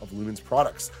trial of Lumen's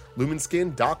products.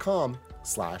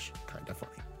 lumenskin.com/kindafunny.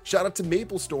 Shout out to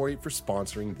MapleStory for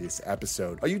sponsoring this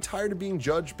episode. Are you tired of being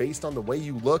judged based on the way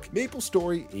you look?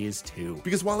 MapleStory is too.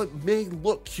 Because while it may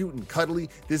look cute and cuddly,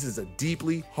 this is a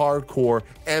deeply hardcore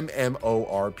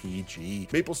MMORPG.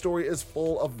 MapleStory is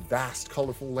full of vast,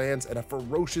 colorful lands and a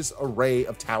ferocious array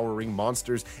of towering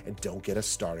monsters. And don't get us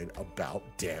started about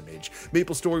damage.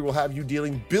 MapleStory will have you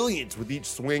dealing billions with each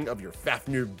swing of your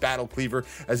Fafnir battle cleaver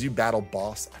as you battle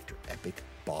boss after epic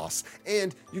boss,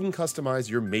 and you can customize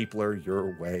your Mapler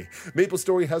your way.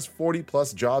 MapleStory has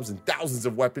 40+ jobs and thousands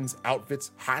of weapons, outfits,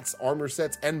 hats, armor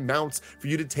sets, and mounts for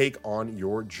you to take on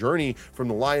your journey, from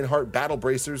the Lionheart battle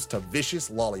bracers to vicious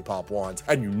lollipop wands.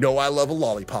 And you know I love a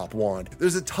lollipop wand.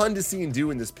 There's a ton to see and do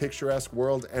in this picturesque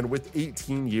world, and with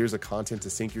 18 years of content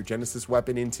to sink your Genesis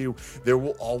weapon into, there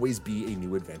will always be a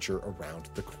new adventure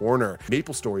around the corner.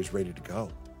 MapleStory is ready to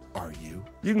go. Are you?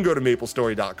 You can go to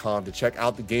maplestory.com to check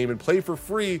out the game and play for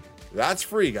free. That's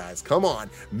free, guys. Come on.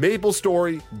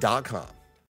 Maplestory.com.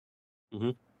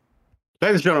 Mm-hmm. Ladies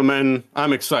and gentlemen,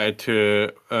 I'm excited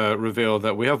to reveal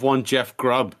that we have one Jeff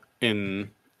Grubb on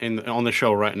the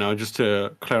show right now, just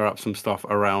to clear up some stuff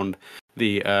around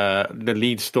the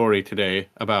lead story today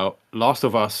about Last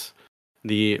of Us,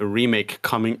 the remake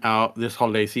coming out this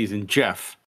holiday season.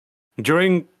 Jeff,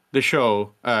 during the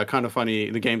show, Kind of Funny,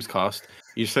 the Gamescast,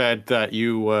 you said that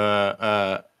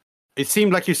it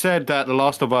seemed like you said that the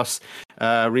Last of Us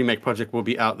remake project will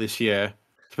be out this year,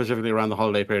 specifically around the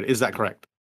holiday period. Is that correct?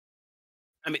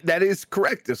 I mean, that is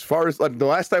correct. As far as the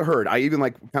last I heard, I even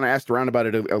kind of asked around about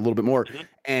it a little bit more. Mm-hmm.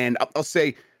 And I'll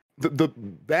say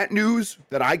that news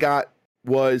that I got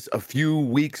was a few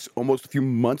weeks, almost a few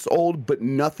months old, but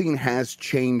nothing has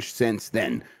changed since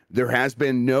then. There has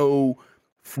been no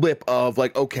flip of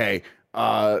okay,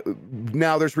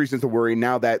 now there's reasons to worry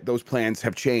now that those plans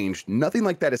have changed. Nothing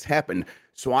like that has happened.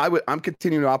 So I'm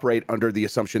continuing to operate under the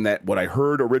assumption that what I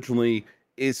heard originally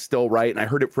is still right, and I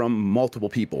heard it from multiple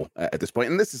people at this point.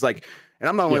 And this is and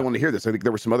I'm not the only one to hear this. I think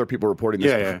there were some other people reporting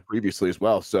this previously as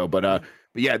well. So, but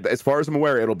yeah, as far as I'm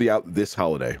aware, it'll be out this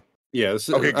holiday. Yeah.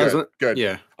 Okay. Good.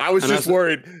 Yeah. I was just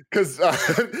worried because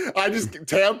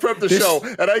Tam prepped the show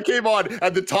and I came on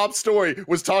and the top story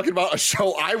was talking about a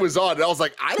show I was on, and I was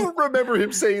like, I don't remember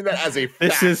him saying that as a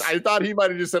fact. I thought he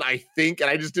might have just said I think, and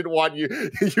I just didn't want you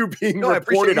being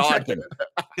reported on.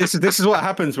 This is what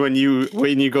happens when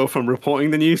you go from reporting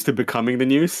the news to becoming the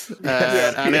news,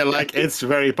 and it's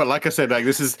very. But like I said,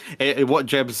 this is what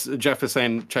Jeff is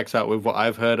saying checks out with what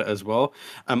I've heard as well.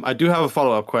 I do have a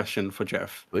follow-up question for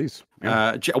Jeff. Please.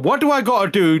 Yeah. What do I got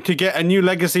to do to get a new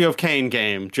Legacy of Kain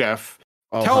game, Jeff?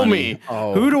 Tell me.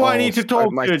 Who do I need to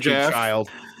talk to, Jeff? Child.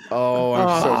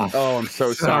 I'm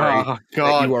so sorry. Oh,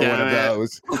 God, you are one of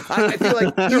those. I feel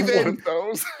like you're one of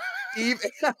those.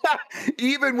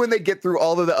 Even when they get through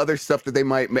all of the other stuff that they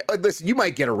might make, listen, you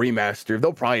might get a remaster.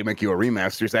 They'll probably make you a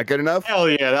remaster. Is that good enough? Hell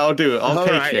yeah, that'll do it. I'll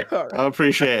take it. Right. I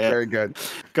appreciate it. Very good.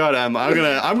 God, I'm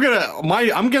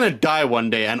gonna die one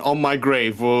day, and on my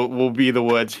grave will be the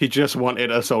words, "He just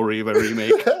wanted a Soul Reaver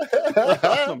remake."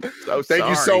 Thank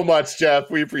you so much,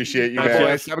 Jeff. We appreciate you,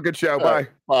 man. Have a good show. Bye.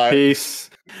 Bye. Peace.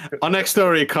 Our next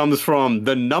story comes from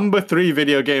the number 3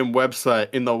 video game website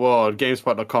in the world,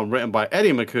 GameSpot.com, written by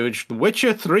Eddie McCooch. The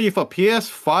Witcher 3 for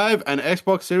PS5 and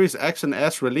Xbox Series X and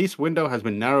S release window has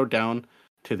been narrowed down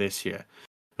to this year.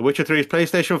 The Witcher 3's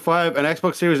PlayStation 5 and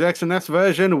Xbox Series X and S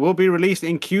version will be released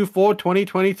in Q4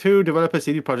 2022, developer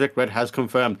CD Projekt Red has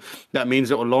confirmed. That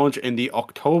means it will launch in the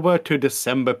October to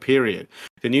December period.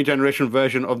 The new generation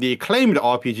version of the acclaimed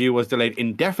RPG was delayed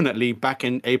indefinitely back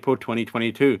in April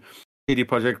 2022. CD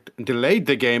Projekt delayed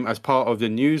the game as part of the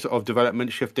news of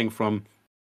development shifting from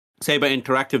Saber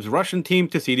Interactive's Russian team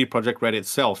to CD Projekt Red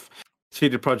itself.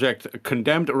 CD Projekt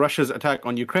condemned Russia's attack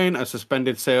on Ukraine and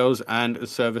suspended sales and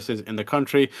services in the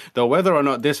country, though whether or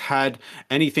not this had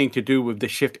anything to do with the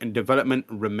shift in development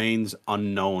remains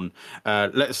unknown.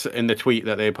 In the tweet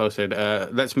that they posted,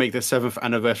 let's make the 7th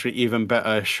anniversary even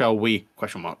better, shall we? ?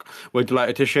 We're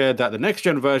delighted to share that the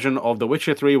next-gen version of The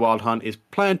Witcher 3 Wild Hunt is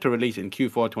planned to release in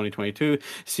Q4 2022.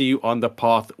 See you on the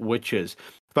path, Witchers.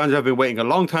 Fans have been waiting a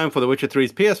long time for The Witcher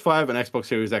 3's PS5 and Xbox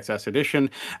Series XS edition,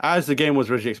 as the game was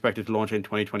originally expected to launch in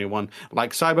 2021.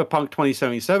 Like Cyberpunk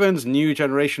 2077's new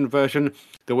generation version,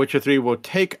 The Witcher 3 will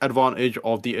take advantage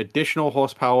of the additional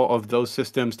horsepower of those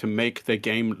systems to make the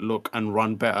game look and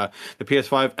run better. The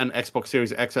PS5 and Xbox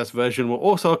Series XS version will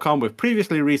also come with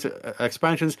previously released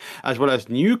expansions, as well as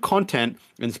new content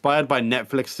inspired by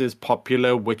Netflix's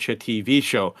popular Witcher TV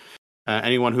show.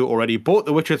 Anyone who already bought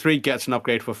The Witcher 3 gets an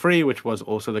upgrade for free, which was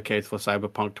also the case for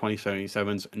Cyberpunk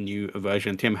 2077's new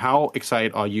version. Tim, how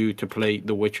excited are you to play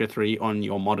The Witcher 3 on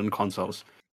your modern consoles?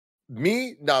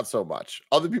 Me, not so much.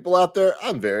 Other people out there,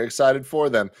 I'm very excited for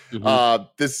them.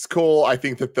 This is cool. I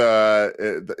think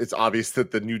that it's obvious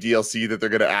that the new DLC that they're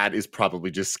going to add is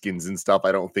probably just skins and stuff.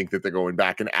 I don't think that they're going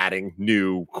back and adding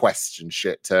new quests and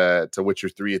shit to Witcher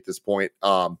 3 at this point.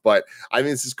 But I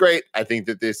think this is great. I think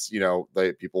that this,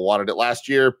 people wanted it last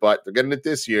year, but they're getting it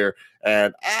this year.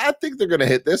 And I think they're going to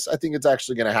hit this. I think it's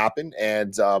actually going to happen. And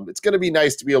it's going to be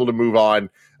nice to be able to move on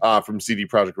from CD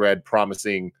Projekt Red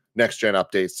promising next-gen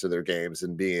updates to their games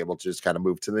and being able to just kind of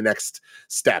move to the next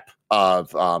step of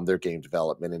their game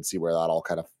development and see where that all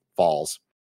kind of falls.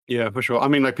 Yeah, for sure. I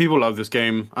mean, people love this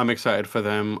game. I'm excited for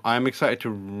them. I'm excited to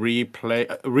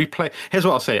replay. Here's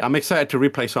what I'll say. I'm excited to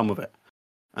replay some of it.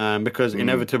 Because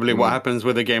inevitably what happens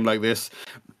with a game like this,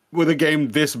 with a game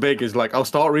this big, is I'll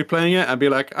start replaying it and be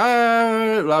like,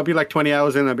 I'll be 20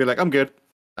 hours in and I'll be like, I'm good.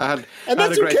 I had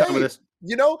a great time with this.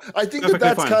 I think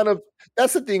that's kind of,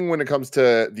 that's the thing when it comes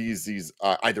to these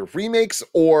either remakes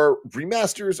or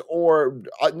remasters or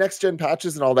next gen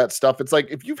patches and all that stuff. It's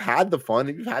if you've had the fun,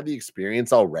 if you've had the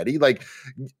experience already,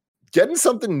 getting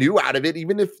something new out of it,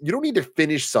 even if you don't need to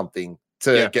finish something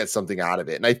to get something out of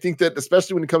it. And I think that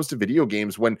especially when it comes to video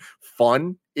games, when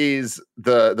fun is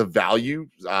the value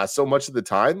so much of the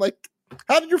time,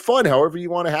 have your fun however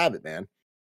you want to have it, man.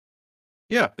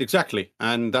 Yeah, exactly.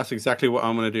 And that's exactly what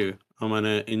I'm going to do. I'm going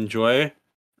to enjoy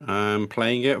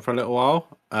playing it for a little while.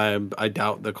 I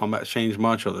doubt the combat's changed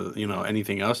much or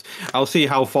anything else. I'll see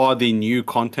how far the new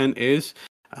content is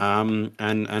and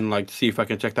see if I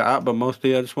can check that out. But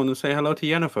mostly I just want to say hello to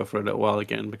Yennefer for a little while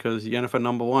again, because Yennefer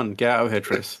 #1. Get out of here,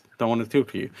 Triss. Don't want to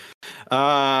talk to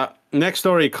you. Next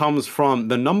story comes from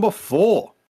the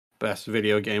 #4 best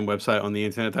video game website on the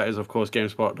internet. That is, of course,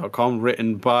 GameSpot.com,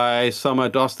 written by Summer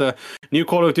Doster. New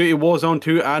Call of Duty Warzone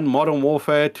 2 and Modern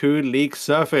Warfare 2 leaks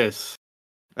surface.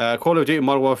 Call of Duty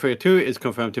Modern Warfare 2 is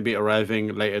confirmed to be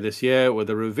arriving later this year, with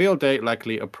the reveal date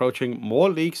likely approaching.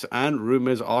 More leaks and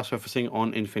rumors are surfacing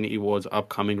on Infinity Ward's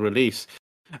upcoming release.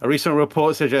 A recent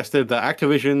report suggested that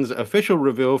Activision's official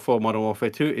reveal for Modern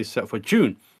Warfare 2 is set for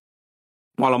June,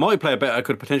 while a multiplayer beta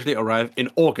could potentially arrive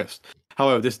in August.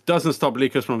 However, this doesn't stop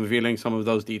leakers from revealing some of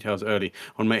those details early.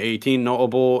 On May 18,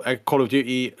 notable Call of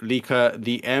Duty leaker,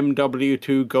 the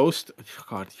MW2 Ghost,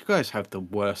 God, you guys have the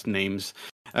worst names,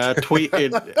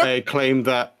 tweeted a claim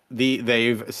that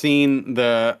they've seen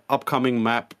the upcoming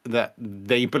map that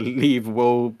they believe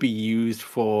will be used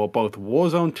for both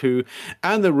Warzone 2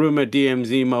 and the rumored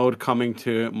DMZ mode coming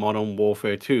to Modern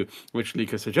Warfare 2, which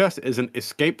leakers suggest is an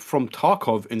Escape from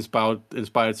Tarkov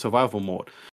inspired survival mode.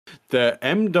 The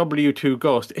MW2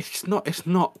 Ghost, it's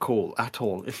not cool at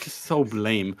all. It's just so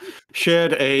lame.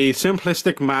 Shared a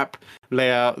simplistic map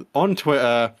layout on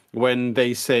Twitter when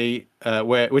they say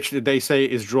which they say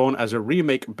is drawn as a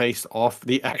remake based off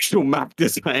the actual map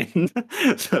design.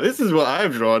 So this is what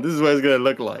I've drawn. This is what it's gonna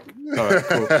look like. All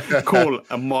right, cool.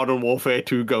 A Modern Warfare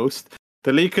 2 Ghost.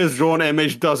 The leaker's drawn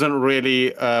image doesn't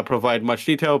really provide much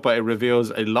detail, but it reveals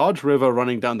a large river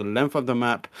running down the length of the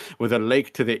map with a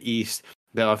lake to the east.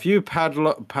 There are a few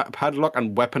padlock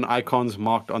and weapon icons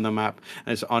marked on the map,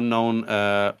 and it's unknown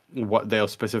what they'll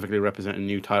specifically represent in the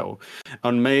new title.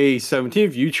 On May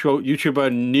 17th,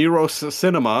 YouTuber Neros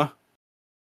Cinema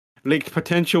leaked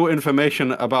potential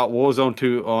information about Warzone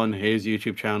 2 on his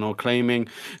YouTube channel, claiming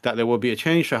that there will be a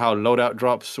change to how loadout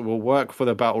drops will work for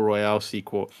the Battle Royale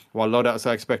sequel. While loadouts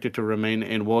are expected to remain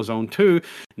in Warzone 2,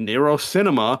 Nero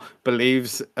Cinema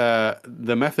believes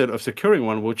the method of securing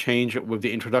one will change with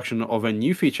the introduction of a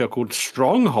new feature called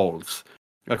Strongholds.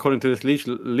 According to this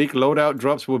leak, loadout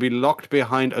drops will be locked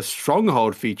behind a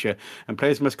Stronghold feature, and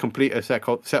players must complete a set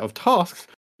of tasks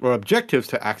or objectives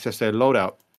to access their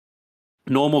loadout.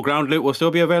 Normal ground loot will still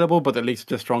be available, but the Leagues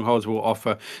of Strongholds will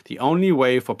offer the only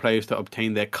way for players to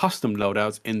obtain their custom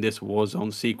loadouts in this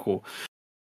Warzone sequel.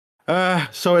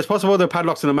 So it's possible the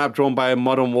padlocks in the map drawn by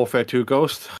Modern Warfare 2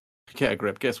 Ghost, get a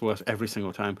grip, gets worse every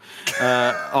single time,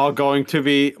 are going to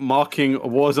be marking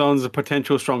Warzone's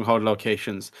potential stronghold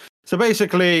locations. So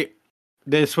basically,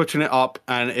 they're switching it up,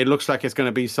 and it looks like it's going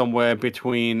to be somewhere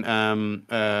between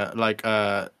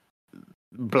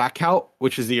Blackout,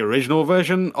 which is the original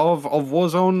version of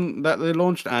Warzone that they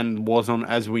launched, and Warzone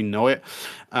as we know it.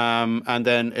 And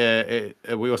then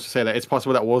we also say that it's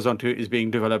possible that Warzone 2 is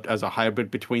being developed as a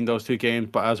hybrid between those two games,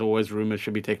 but as always, rumors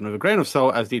should be taken with a grain of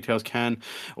salt, as details can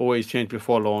always change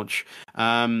before launch.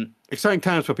 Exciting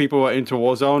times for people who are into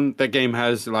Warzone. That game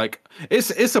has, like,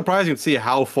 it's surprising to see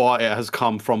how far it has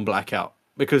come from Blackout.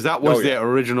 Because that was their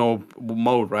original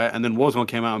mode, right? And then Warzone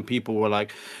came out and people were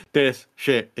like, this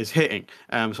shit is hitting.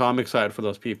 So I'm excited for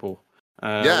those people.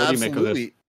 What do you make of this?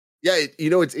 Yeah,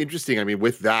 it's interesting. I mean,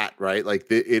 with that, right? Like,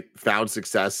 it found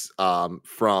success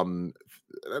from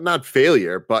not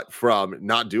failure, but from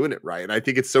not doing it right. And I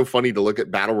think it's so funny to look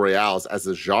at battle royales as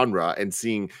a genre and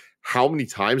seeing how many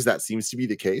times that seems to be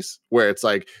the case, where it's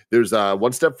like there's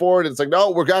one step forward and it's like, no,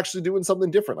 we're actually doing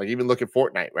something different. Like, even look at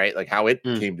Fortnite, right? Like how it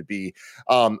came to be.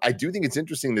 I do think it's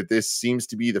interesting that this seems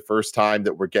to be the first time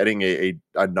that we're getting a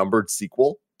numbered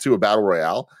sequel to a battle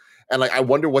royale. And like, I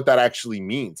wonder what that actually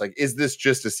means. Like, is this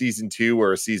just a season 2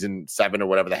 or a season 7 or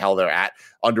whatever the hell they're at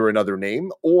under another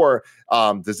name? Or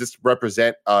does this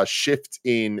represent a shift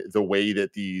in the way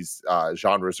that these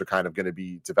genres are kind of going to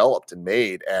be developed and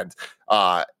made? And,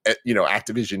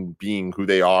 Activision being who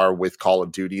they are with Call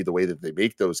of Duty, the way that they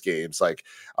make those games, like,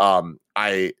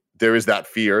 there is that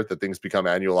fear that things become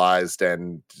annualized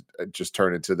and just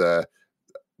turn into the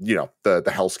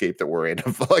hellscape that we're in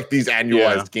of like these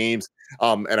annualized games.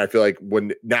 And I feel like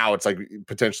now it's like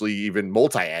potentially even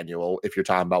multi-annual if you're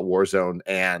talking about Warzone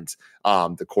and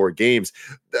the core games.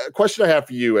 The question I have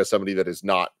for you as somebody that is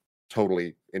not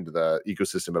totally into the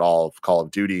ecosystem at all of Call of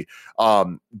Duty,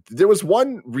 there was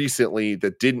one recently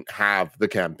that didn't have the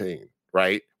campaign,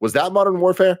 right? Was that Modern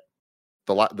Warfare?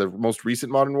 The most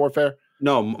recent Modern Warfare?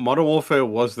 No, Modern Warfare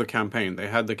was the campaign. They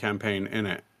had the campaign in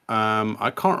it.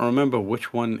 I can't remember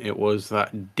which one it was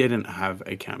that didn't have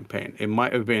a campaign. It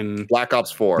might have been Black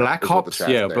Ops 4. Black Ops,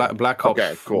 yeah, Black Ops.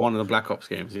 Okay, cool. One of the Black Ops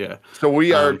games, yeah. So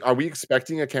are we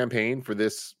expecting a campaign for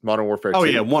this Modern Warfare 2? Oh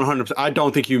yeah, 100%. I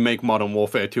don't think you make Modern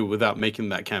Warfare 2 without making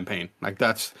that campaign. Like,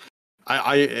 that's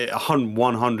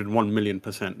 101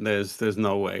 million%. There's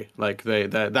no way. Like,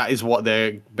 that is what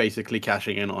they're basically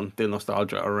cashing in on, the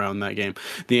nostalgia around that game.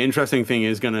 The interesting thing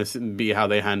is going to be how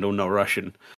they handle No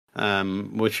Russian.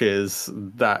 Which is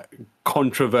that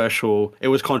controversial. It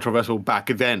was controversial back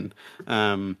then,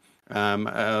 let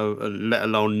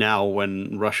alone now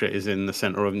when Russia is in the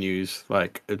center of news.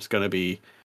 Like, it's gonna be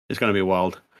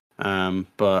wild.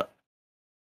 But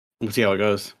we'll see how it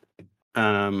goes.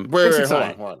 Wait,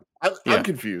 hold on. I'm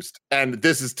confused, and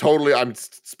this is totally. I'm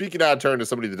speaking out of turn to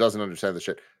somebody that doesn't understand the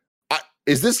shit.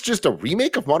 Is this just a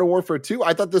remake of Modern Warfare 2?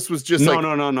 I thought this was just no.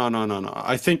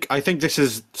 I think this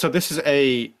is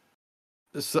a.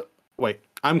 So, wait,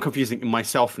 I'm confusing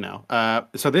myself now.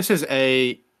 So this is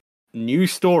a new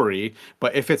story,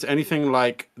 but if it's anything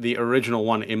like the original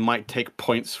one, it might take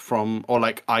points from, or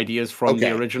like ideas from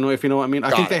the original, if you know what I mean.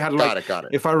 I think they had like,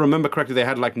 if I remember correctly, they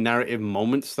had like narrative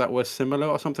moments that were similar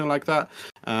or something like that.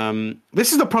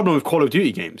 This is the problem with Call of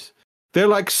Duty games. They're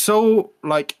like so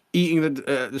like eating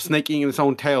the snake eating its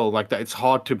own tail, like that. It's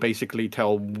hard to basically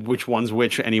tell which one's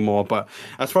which anymore. But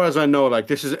as far as I know, like,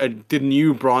 this is the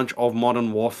new branch of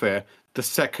Modern Warfare, the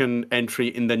second entry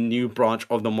in the new branch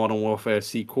of the Modern Warfare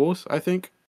sequels, I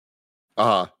think.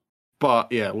 But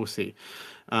yeah, we'll see.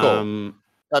 Cool.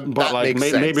 But like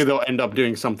maybe they'll end up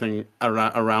doing something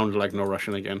around like No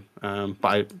Russian again.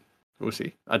 But we'll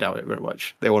see. I doubt it very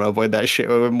much. They want to avoid that shit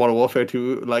with Modern Warfare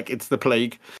 2. Like, it's the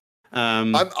plague.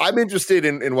 I'm interested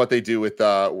in what they do with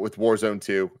Warzone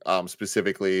 2,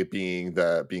 specifically being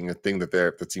a thing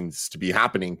that seems to be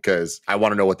happening, because I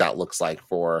want to know what that looks like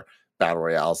for battle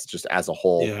royales just as a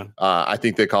whole. Yeah. I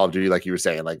think that Call of Duty, like you were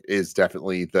saying, like, is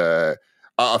definitely a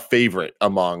favorite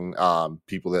among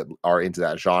people that are into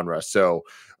that genre. So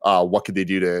what could they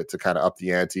do to kind of up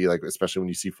the ante, like, especially when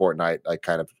you see Fortnite like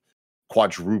kind of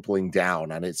quadrupling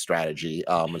down on its strategy,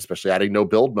 especially adding no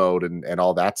build mode and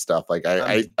all that stuff. Like,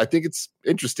 I think it's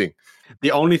interesting.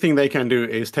 The only thing they can do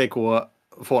is take what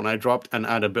Fortnite dropped and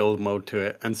add a build mode to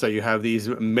it, and so you have these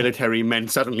military men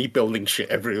suddenly building shit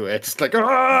everywhere. It's like,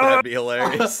 that'd be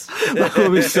hilarious. That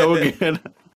would be so good.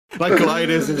 Like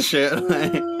gliders and shit.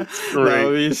 That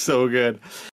would be so good.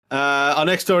 Our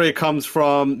next story comes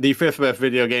from the fifth best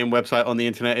video game website on the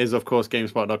internet is, of course,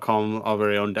 GameSpot.com. Our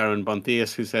very own Darren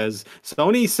Bontius, who says,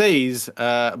 Sony says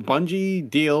Bungie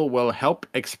deal will help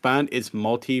expand its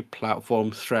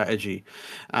multi-platform strategy.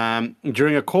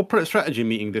 During a corporate strategy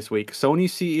meeting this week, Sony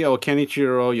CEO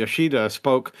Kenichiro Yoshida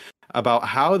spoke about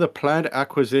how the planned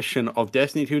acquisition of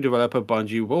Destiny 2 developer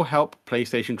Bungie will help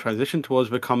PlayStation transition towards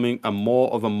becoming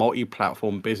more of a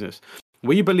multi-platform business.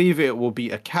 We believe it will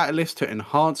be a catalyst to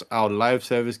enhance our live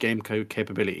service game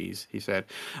capabilities, he said.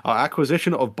 Our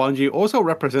acquisition of Bungie also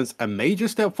represents a major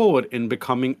step forward in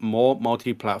becoming more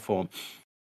multi-platform.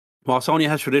 While Sony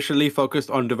has traditionally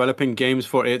focused on developing games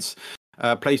for its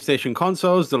PlayStation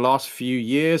consoles, the last few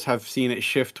years have seen it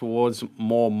shift towards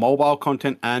more mobile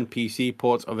content and PC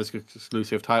ports of its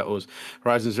exclusive titles.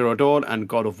 Horizon Zero Dawn and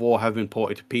God of War have been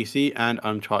ported to PC, and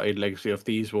Uncharted Legacy of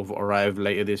Thieves will arrive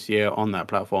later this year on that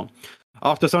platform.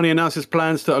 After Sony announced its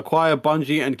plans to acquire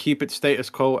Bungie and keep its status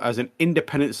quo as an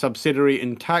independent subsidiary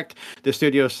intact, the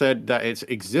studio said that its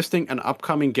existing and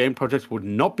upcoming game projects would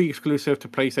not be exclusive to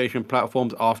PlayStation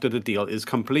platforms after the deal is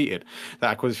completed. The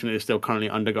acquisition is still currently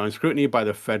undergoing scrutiny by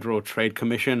the Federal Trade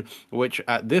Commission, which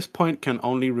at this point can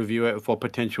only review it for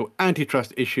potential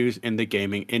antitrust issues in the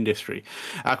gaming industry.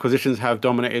 Acquisitions have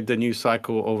dominated the news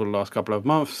cycle over the last couple of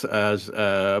months as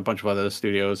a bunch of other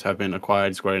studios have been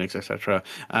acquired, Square Enix, etc.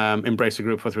 Embrace the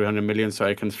group for $300 million so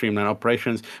it can streamline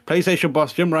operations. PlayStation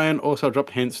boss Jim Ryan also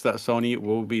dropped hints that Sony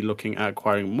will be looking at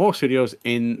acquiring more studios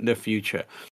in the future.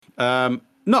 Not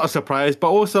a surprise, but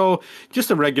also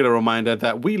just a regular reminder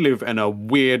that we live in a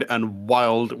weird and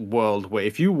wild world where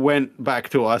if you went back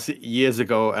to us years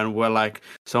ago and were like,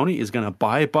 Sony is going to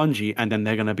buy Bungie, and then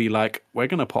they're going to be like, we're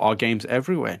going to put our games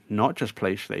everywhere, not just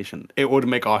PlayStation, it would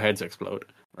make our heads explode.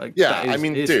 Like, yeah, I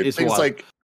mean, dude,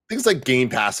 things like Game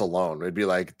Pass alone would be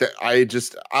like,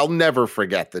 I'll never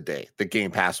forget the day that Game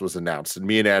Pass was announced, and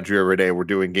me and Andrea Renee were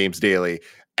doing Games Daily,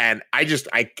 and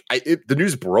the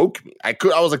news broke me. I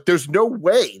was like, there's no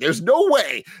way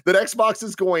that Xbox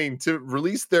is going to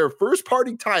release their first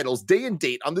party titles day and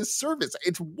date on this service.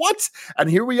 It's what?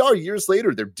 And here we are years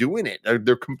later, they're doing it.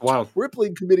 They're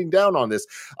crippling committing down on this.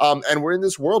 And we're in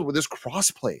this world where there's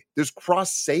cross-play, there's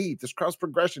cross-save, there's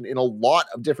cross-progression in a lot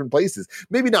of different places.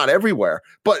 Maybe not everywhere,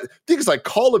 but things like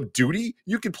Call of Duty,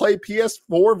 you can play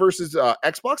PS4 versus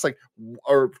Xbox,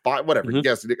 or whatever. Mm-hmm. You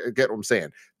guys get what I'm saying.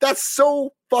 That's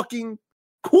so fucking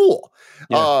cool.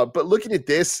 Yeah. But looking at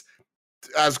this,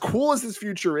 as cool as this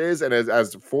future is, and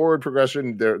as forward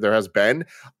progression there has been,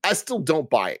 I still don't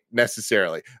buy it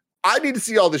necessarily. I need to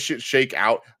see all this shit shake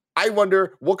out. I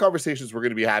wonder what conversations we're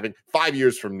going to be having 5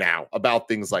 years from now about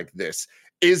things like this.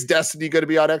 Is Destiny going to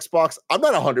be on Xbox? I'm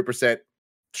not 100%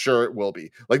 sure it will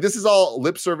be. Like, this is all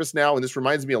lip service now, and this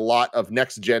reminds me a lot of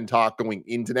next gen talk going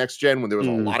into next gen when there was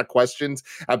a lot of questions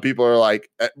and people are like,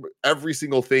 every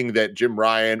single thing that Jim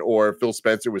Ryan or Phil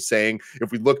Spencer was saying,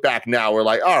 if we look back now, we're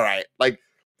like, all right, like,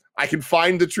 I can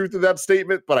find the truth of that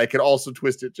statement, but I can also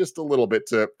twist it just a little bit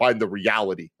to find the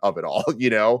reality of it all, you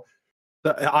know?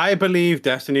 I believe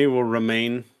Destiny will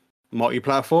remain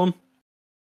multi-platform.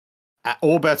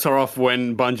 All bets are off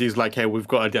when Bungie's like, hey, we've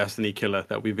got a Destiny killer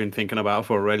that we've been thinking about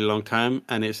for a really long time,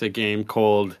 and it's a game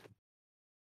called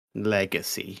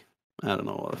Legacy. I don't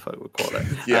know what the fuck we call it.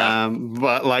 Yeah.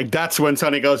 But like, that's when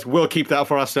Sony goes, we'll keep that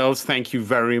for ourselves. Thank you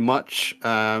very much.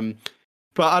 But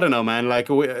I don't know, man. Like,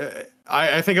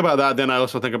 I think about that. Then I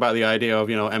also think about the idea of,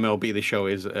 MLB The Show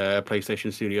is a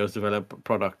PlayStation Studios developed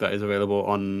product that is available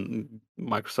on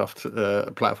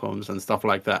Microsoft platforms and stuff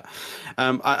like that.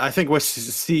 I think we're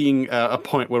seeing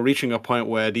we're reaching a point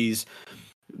where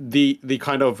the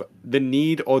kind of the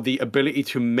need or the ability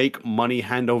to make money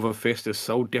hand over fist is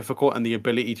so difficult, and the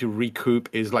ability to recoup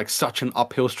is like such an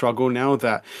uphill struggle now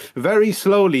that very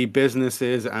slowly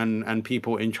businesses and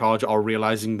people in charge are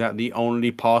realizing that the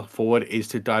only path forward is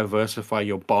to diversify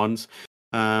your bonds,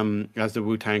 as the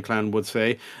Wu-Tang Clan would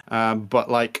say. But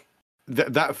like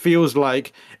that feels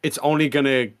like it's only going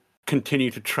to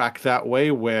continue to track that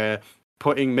way, where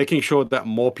making sure that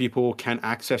more people can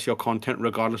access your content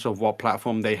regardless of what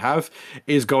platform they have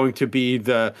is going to be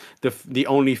the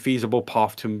only feasible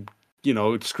path to,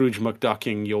 Scrooge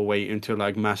McDucking your way into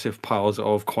like massive piles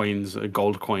of coins,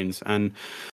 gold coins. And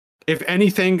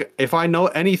if I know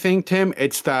anything, Tim,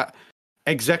 it's that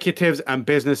executives and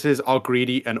businesses are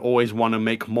greedy and always want to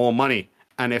make more money.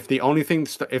 And if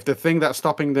the thing that's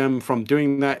stopping them from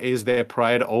doing that is their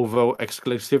pride over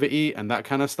exclusivity and that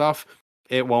kind of stuff,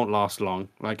 it won't last long.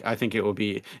 Like, I think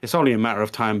it's only a matter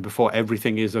of time before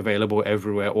everything is available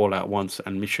everywhere all at once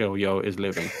and Michelle Yeoh is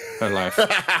living her life.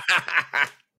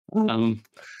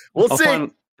 We'll see.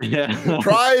 Yeah.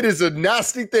 Pride is a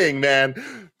nasty thing, man.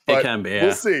 It can be, yeah.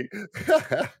 We'll see.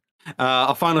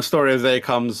 Our final story of the day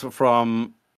comes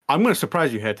from, I'm going to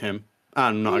surprise you here, Tim.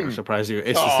 I'm not going to surprise you.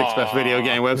 It's the sixth best video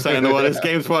game website in the world. It's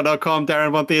GameSpot.com.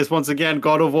 Darren Bontius once again.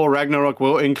 God of War Ragnarok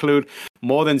will include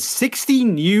more than 60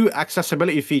 new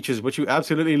accessibility features, which you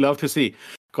absolutely love to see.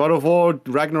 God of War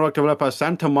Ragnarok developer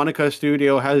Santa Monica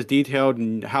Studio has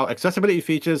detailed how accessibility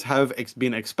features have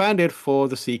been expanded for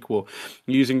the sequel.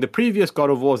 Using the previous God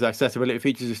of War's accessibility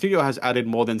features, the studio has added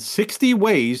more than 60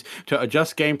 ways to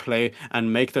adjust gameplay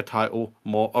and make the title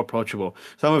more approachable.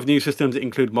 Some of the new systems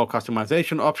include more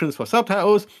customization options for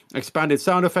subtitles, expanded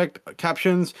sound effect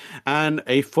captions, and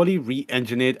a fully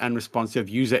re-engineered and responsive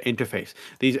user interface.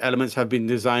 These elements have been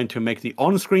designed to make the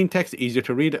on-screen text easier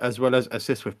to read, as well as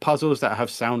assist with puzzles that have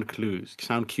sound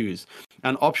cues.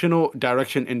 An optional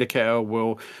direction indicator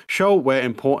will show where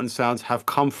important sounds have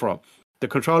come from. The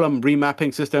controller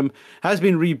remapping system has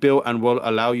been rebuilt and will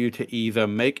allow you to either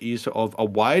make use of a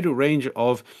wide range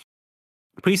of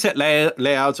preset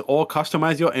layouts or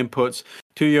customize your inputs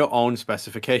to your own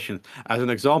specifications. As an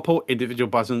example, individual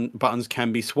buttons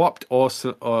can be swapped or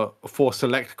for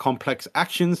select complex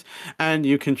actions, and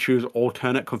you can choose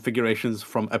alternate configurations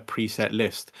from a preset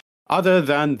list. One of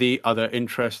the other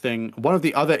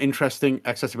interesting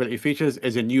accessibility features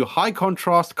is a new high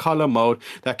contrast color mode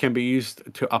that can be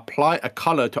used to apply a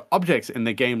color to objects in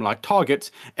the game like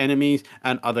targets, enemies,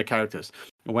 and other characters.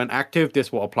 When active,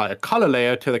 this will apply a color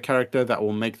layer to the character that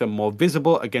will make them more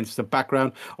visible against the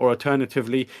background, or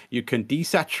alternatively, you can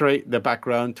desaturate the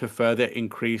background to further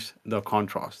increase the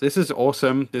contrast. This is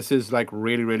awesome. This is like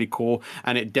really, really cool.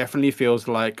 And it definitely feels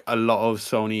like a lot of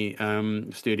Sony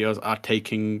studios are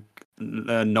taking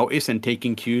notice and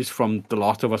taking cues from The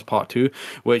Last of Us Part 2,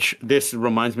 which this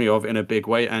reminds me of in a big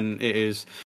way. And it is,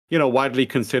 widely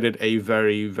considered a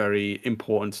very, very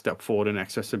important step forward in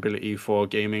accessibility for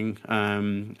gaming,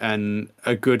 and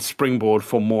a good springboard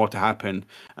for more to happen.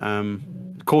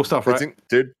 Cool stuff, right?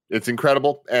 Dude, it's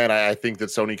incredible. And I think that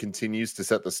Sony continues to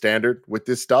set the standard with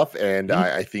this stuff. And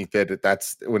I think that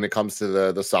that's when it comes to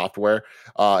the software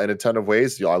in a ton of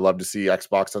ways. I love to see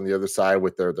Xbox on the other side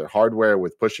with their hardware,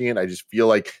 with pushing it. I just feel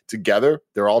like together,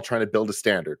 they're all trying to build a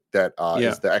standard that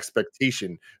is the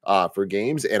expectation for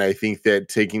games. And I think that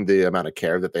taking the amount of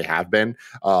care that they have been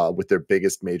with their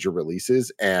biggest major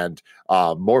releases, and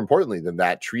more importantly than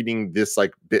that, treating this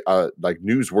like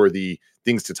newsworthy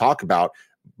things to talk about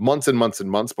months and months and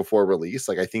months before release.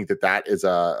 Like, I think that is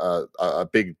a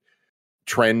big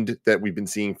trend that we've been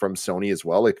seeing from Sony as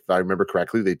well. Like, if I remember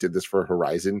correctly, they did this for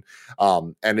Horizon.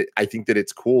 I think that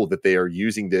it's cool that they are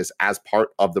using this as part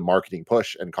of the marketing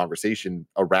push and conversation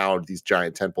around these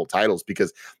giant tentpole titles,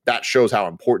 because that shows how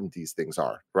important these things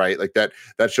are, right? Like that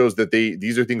shows that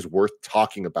these are things worth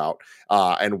talking about,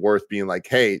 and worth being like,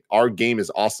 hey, our game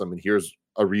is awesome, and here's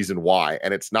a reason why.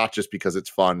 And it's not just because it's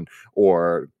fun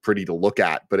or pretty to look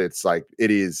at, but it's like, it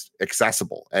is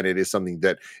accessible, and it is something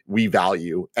that we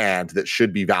value and that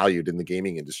should be valued in the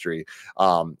gaming industry.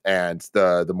 And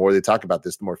the more they talk about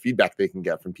this, the more feedback they can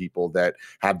get from people that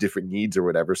have different needs or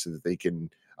whatever, so that they can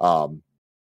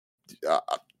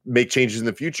make changes in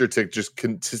the future to just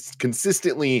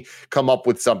consistently come up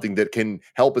with something that can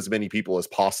help as many people as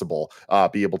possible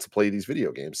be able to play these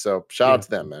video games. So shout out to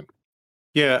them, man.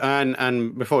 Yeah,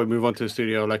 and before we move on to the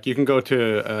studio, like, you can go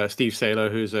to Steve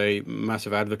Saylor, who's a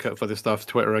massive advocate for this stuff,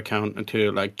 Twitter account, and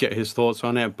to like get his thoughts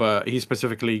on it. But he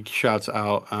specifically shouts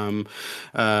out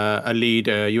a lead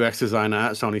UX designer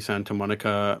at Sony Santa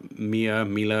Monica,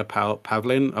 Mila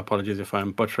Pavlin. Apologies if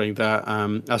I'm butchering that.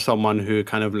 As someone who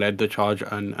kind of led the charge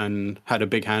and had a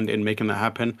big hand in making that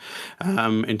happen,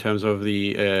 in terms of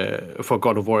the for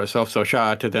God of War itself. So shout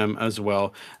out to them as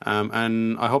well.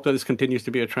 And I hope that this continues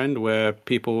to be a trend where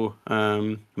people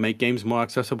make games more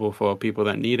accessible for people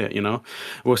that need it.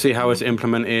 We'll see how it's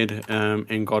implemented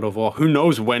in God of War. Who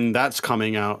knows when that's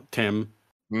coming out, Tim?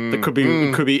 It could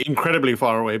be incredibly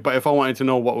far away. But if I wanted to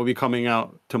know what will be coming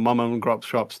out to mom and grop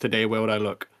shops today, where would I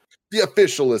look? The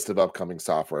official list of upcoming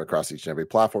software across each and every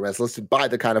platform, as listed by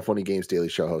the Kind of Funny Games Daily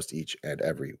Show host each and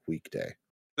every weekday.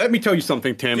 Let me tell you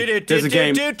something, Tim. There's a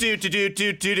game.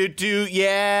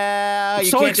 Yeah, I'm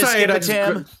so excited,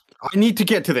 Tim. I need to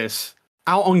get to this.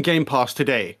 Out on Game Pass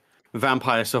today,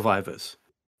 Vampire Survivors.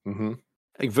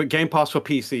 Game Pass for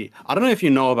PC. I don't know if you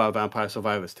know about Vampire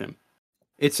Survivors, Tim.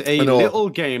 It's a little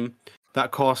game that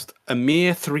cost a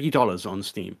mere $3 on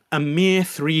Steam. A mere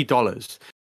 $3.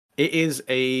 It is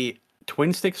a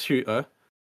twin-stick shooter,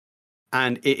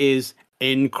 and it is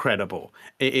incredible.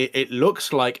 It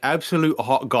looks like absolute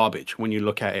hot garbage when you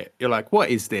look at it. You're like, what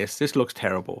is this? This looks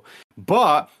terrible.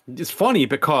 But it's funny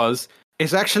because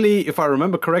It's actually, if I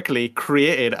remember correctly,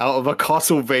 created out of a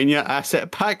Castlevania asset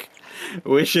pack,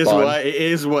 which is why it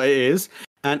is what it is.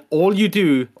 And all you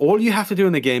have to do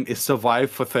in the game is survive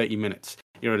for 30 minutes.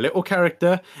 You're a little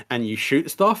character and you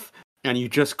shoot stuff and you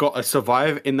just got to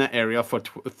survive in that area for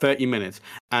 30 minutes.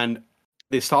 And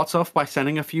it starts off by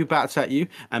sending a few bats at you,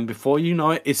 and before you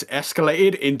know it, it's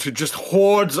escalated into just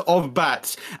hordes of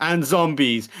bats and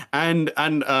zombies and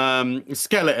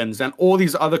skeletons and all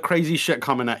these other crazy shit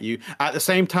coming at you. At the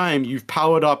same time, you've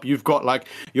powered up. You've got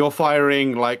you're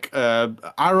firing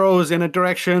arrows in a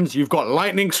directions. You've got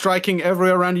lightning striking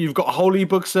everywhere around you. You've got holy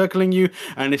books circling you,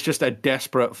 and it's just a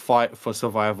desperate fight for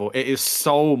survival. It is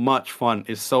so much fun.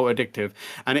 It's so addictive,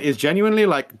 and it is genuinely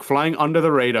like flying under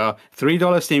the radar.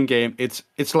 $3 Steam game.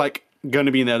 It's like going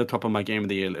to be near the top of my game of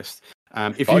the year list.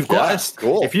 If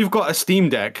you've got a Steam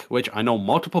Deck, which I know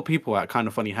multiple people at Kind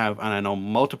of Funny have, and I know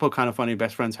multiple Kind of Funny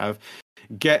best friends have,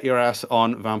 get your ass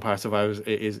on Vampire Survivors.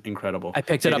 It is incredible. I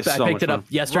picked it up. I picked it up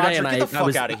yesterday, Roger, and get the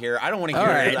fuck out of here. I don't want to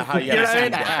hear how you have a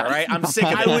Steam Deck. All right, I'm sick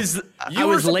of it. You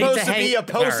were supposed to be a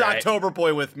post-October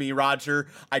boy with me, Roger.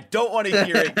 I don't want to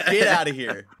hear it. Get out of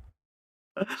here.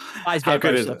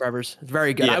 Vampire Survivors. It's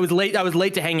very good. Yeah. I was late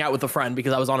to hang out with a friend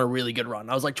because I was on a really good run.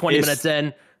 I was like 20 minutes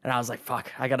in, and I was like,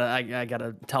 "Fuck, I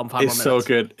gotta tell him 5 more minutes." It's so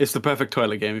good. It's the perfect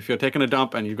toilet game. If you're taking a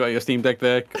dump and you've got your Steam Deck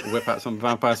there, whip out some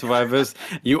Vampire Survivors.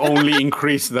 You only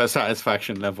increase the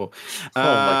satisfaction level. Oh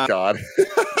my god.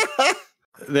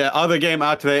 The other game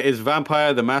out there is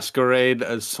Vampire the Masquerade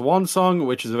Swan Song,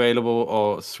 which is available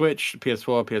on Switch,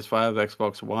 PS4, PS5,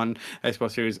 Xbox One,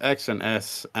 Xbox Series X and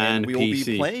S, and we PC. will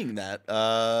be playing that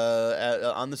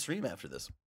on the stream after this.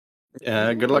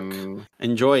 Good luck.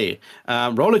 Enjoy.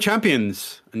 Roller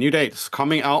Champions, new dates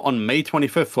coming out on May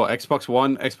 25th for Xbox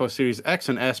One, Xbox Series X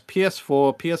and S,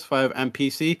 PS4, PS5, and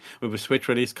PC, with a Switch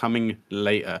release coming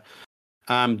later.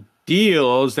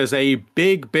 Deals, there's a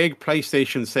big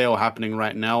PlayStation sale happening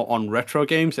right now on retro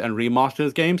games and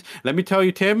remastered games. Let me tell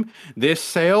you, Tim, this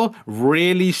sale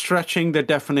really stretching the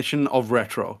definition of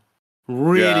retro.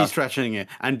 Really stretching it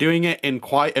and doing it in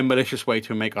quite a malicious way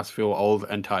to make us feel old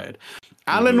and tired.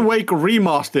 Alan Wake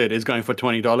Remastered is going for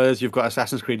 $20. You've got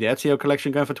Assassin's Creed the Ezio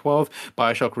Collection going for $12.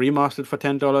 BioShock Remastered for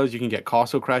 $10. You can get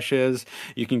Castle Crashers.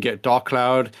 You can get Dark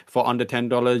Cloud for under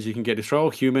 $10. You can get Destroy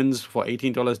All Humans for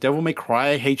 $18. Devil May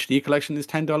Cry HD Collection is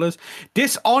 $10.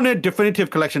 Dishonored Definitive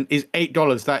Collection is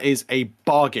 $8. That is a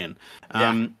bargain.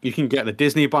 You can get the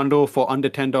Disney bundle for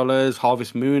under $10.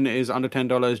 Harvest Moon is under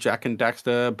 $10. Jack and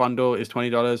Daxter bundle is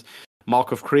 $20.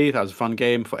 Mark of Crete, that was a fun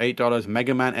game, for $8.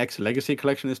 Mega Man X Legacy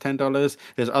Collection is $10.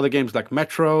 There's other games like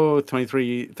Metro,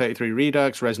 2333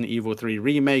 Redux, Resident Evil 3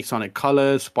 Remake, Sonic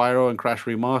Colors, Spyro and Crash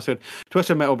Remastered,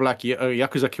 Twisted Metal Black,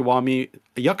 Yakuza Kiwami.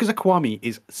 Yakuza Kiwami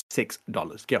is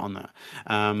 $6. Get on that.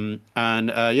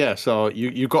 So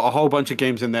you got a whole bunch of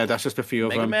games in there. That's just a few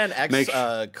of them. Mega Man X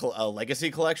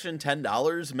Legacy Collection,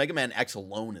 $10. Mega Man X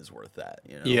alone is worth that.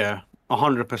 You know? Yeah.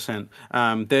 100%.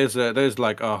 There's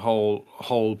like a whole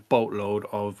boatload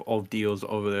of deals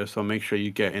over there, so make sure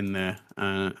you get in there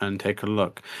and take a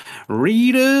look.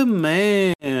 Reader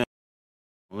mail.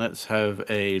 Let's have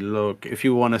a look. If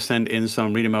you want to send in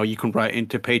some reader mail, you can write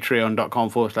into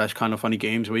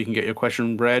patreon.com/kindoffunnygames where you can get your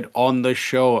question read on the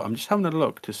show. I'm just having a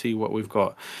look to see what we've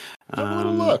got. Have a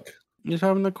little look. Just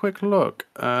having a quick look.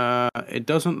 It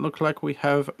doesn't look like we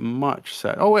have much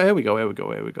set. Oh, here we go.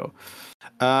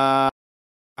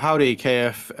 Howdy,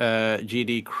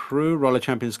 GD crew. Roller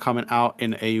Champions coming out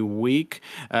in a week.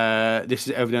 This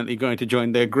is evidently going to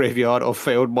join their graveyard of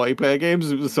failed multiplayer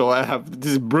games. So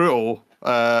this is brutal.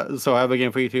 So I have a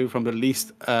game for you too, from the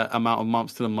least amount of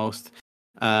months to the most.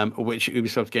 Which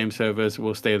Ubisoft game servers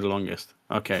will stay the longest?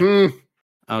 Okay.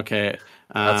 Okay.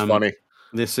 That's funny.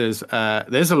 This is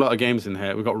there's a lot of games in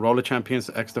here. We've got Roller Champions,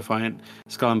 X Defiant,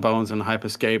 Skull and Bones, and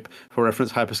Hyperscape. For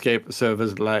reference, Hyperscape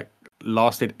servers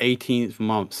lasted 18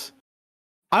 months.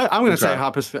 I'm going to say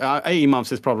 18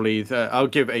 months is probably. I'll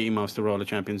give 18 months to Roller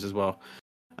Champions as well.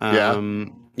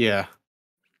 Yeah.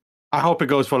 I hope it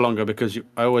goes for longer because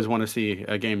I always want to see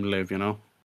a game live. You know.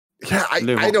 Yeah, I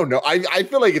don't know. I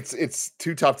feel like it's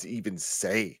too tough to even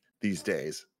say these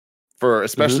days. For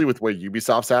especially with where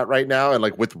Ubisoft's at right now, and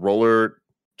like with Roller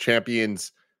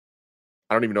Champions,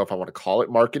 I don't even know if I want to call it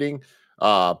marketing.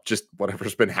 Just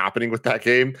whatever's been happening with that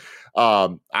game.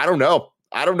 I don't know.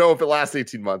 I don't know if it lasts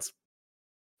 18 months.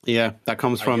 Yeah, that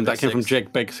came from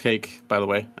Jake Bakes Cake, by the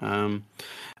way.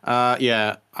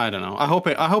 Yeah, I don't know. I hope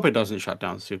it doesn't shut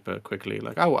down super quickly.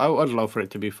 Like I'd love for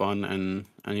it to be fun and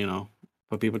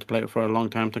for people to play it for a long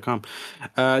time to come.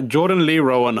 Jordan Lee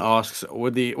Rowan asks,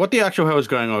 what the actual hell is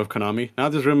going on with Konami? Now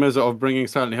there's rumors of bringing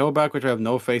Silent Hill back, which I have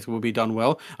no faith will be done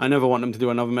well. I never want them to do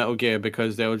another Metal Gear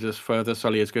because they will just further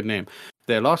sully its good name.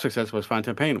 Their last success was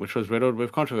Phantom Pain, which was riddled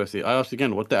with controversy. I asked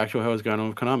again, what the actual hell is going on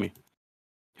with Konami?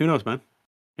 Who knows, man?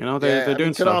 You know, they're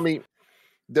doing Konami,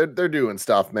 stuff. They're doing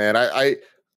stuff, man. I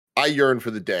yearn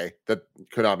for the day that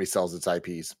Konami sells its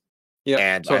IPs. Yeah,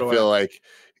 and I feel like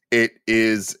it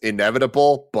is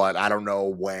inevitable, but I don't know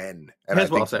when. And I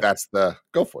think that's the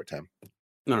go for it, Tim.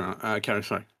 No, Karen,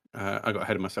 sorry. I got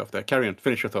ahead of myself there. Carry on.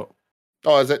 Finish your thought.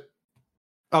 Oh, is it?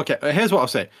 Okay, here's what I'll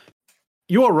say.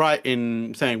 You're right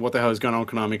in saying what the hell is going on with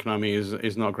Konami. Konami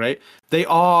is not great. They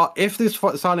are, if this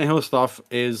Silent Hill stuff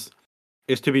is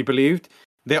to be believed,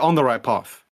 they're on the right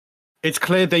path. It's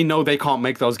clear they know they can't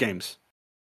make those games.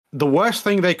 The worst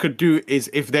thing they could do is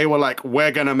if they were like,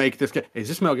 we're going to make this game. Is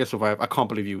this Metal Gear Survive? I can't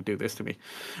believe you would do this to me.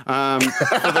 For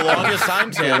the longest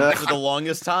time, Tim. For the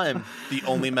longest time. The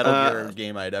only Metal Gear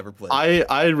game I'd ever played.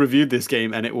 I reviewed this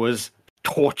game and it was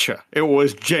torture. It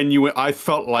was genuine. I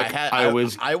felt like I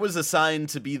was assigned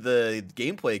to be the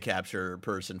gameplay capture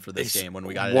person for this game when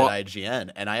we got it at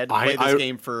IGN. And I had to play this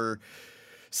game for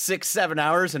 6-7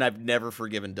 hours, and I've never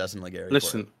forgiven Dustin Legary.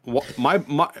 Listen,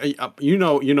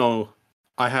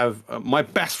 I have my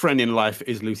best friend in life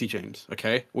is Lucy James.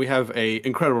 Okay, we have a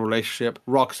incredible relationship,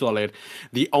 rock solid.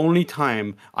 The only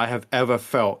time I have ever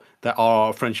felt that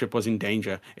our friendship was in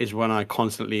danger is when I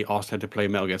constantly asked her to play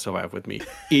Metal Gear Survive with me.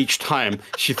 Each time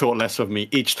she thought less of me.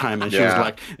 Each time, and she was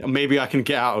like, "Maybe I can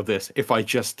get out of this if I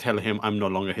just tell him I'm no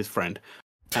longer his friend."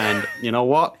 And you know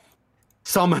what?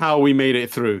 Somehow we made it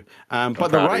through.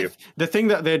 But the thing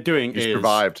that they're doing is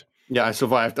survived. Yeah, I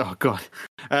survived. Oh, God.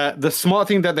 The smart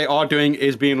thing that they are doing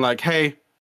is being like, hey,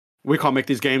 we can't make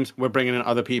these games. We're bringing in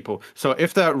other people. So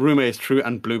if that rumor is true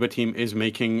and Bloober Team is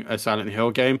making a Silent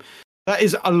Hill game, that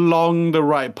is along the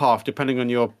right path, depending on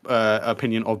your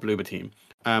opinion of Bloober Team.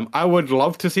 I would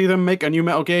love to see them make a new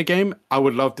Metal Gear game. I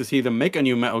would love to see them make a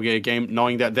new Metal Gear game,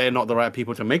 knowing that they're not the right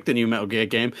people to make the new Metal Gear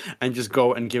game, and just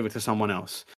go and give it to someone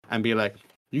else and be like,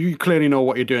 you clearly know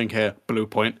what you're doing here, Blue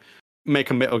Point. Make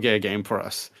a Metal Gear game for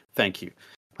us. Thank you.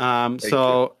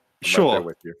 So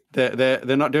sure, they're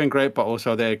not doing great, but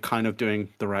also they're kind of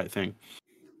doing the right thing.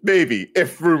 Maybe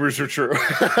if rumors are true.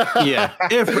 Yeah,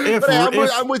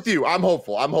 I'm with you. I'm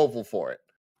hopeful. I'm hopeful for it.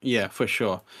 Yeah, for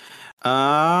sure.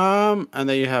 And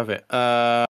there you have it.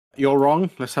 You're wrong.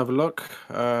 Let's have a look.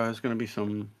 There's going to be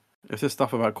some. If there's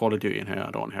stuff about Call of Duty in here,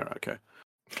 I don't want to hear it. Okay.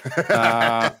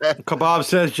 Kebab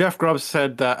says Jeff Grubbs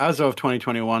said that as of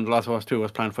 2021, The Last of Us 2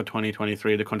 was planned for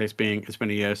 2023. The context being it's been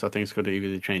a year, so things could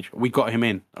easily change. We got him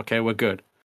in. Okay, we're good.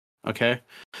 Okay.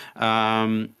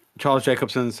 Charles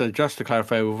Jacobson says, just to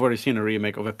clarify, we've already seen a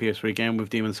remake of a PS3 game with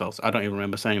Demon's Souls. I don't even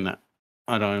remember saying that.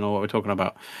 I don't know what we're talking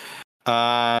about.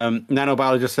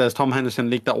 Nanobiologist says Tom Henderson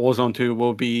leaked that Warzone 2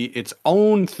 will be its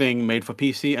own thing made for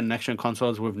PC and next-gen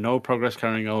consoles with no progress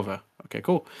carrying over. Okay,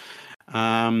 cool.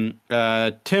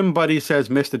 Tim Buddy says,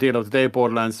 missed the deal of the day.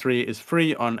 Borderlands 3 is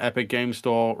free on Epic Game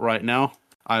Store right now.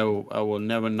 I will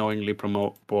never knowingly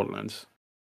promote Borderlands.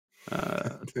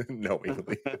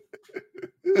 Knowingly.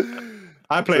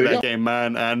 I played that game,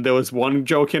 man, and there was one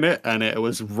joke in it, and it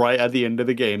was right at the end of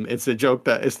the game. It's a joke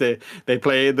that they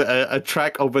play a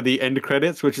track over the end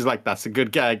credits, which is like, that's a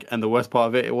good gag. And the worst part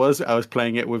of it was I was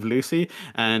playing it with Lucy,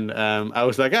 and I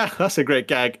was like, that's a great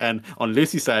gag. And on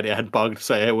Lucy's side, it had bugged,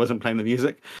 so it wasn't playing the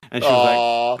music. And she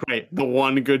was like, great, the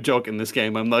one good joke in this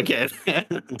game I'm not getting.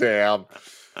 Damn.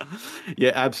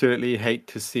 Yeah, absolutely hate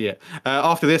to see it.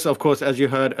 After this, of course, as you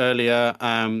heard earlier,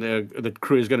 the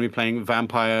crew is going to be playing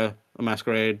Vampire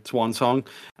Masquerade Swan Song.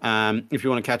 If you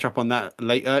want to catch up on that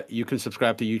later, you can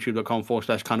subscribe to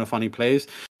youtube.com/kindoffunnyplays.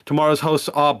 Tomorrow's hosts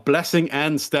are Blessing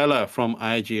and Stella from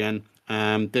IGN.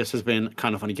 This has been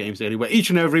Kind of Funny Games Daily, where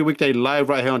each and every weekday live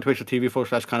right here on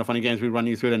twitch.tv/kindoffunnygames, we run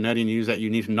you through the nerdy news that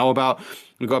you need to know about.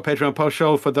 We've got a Patreon post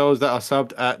show for those that are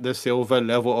subbed at the silver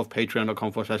level of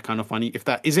patreon.com/kindoffunny. If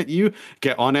that isn't you,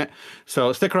 get on it.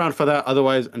 So stick around for that.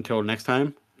 Otherwise, until next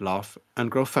time, laugh and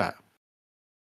grow fat.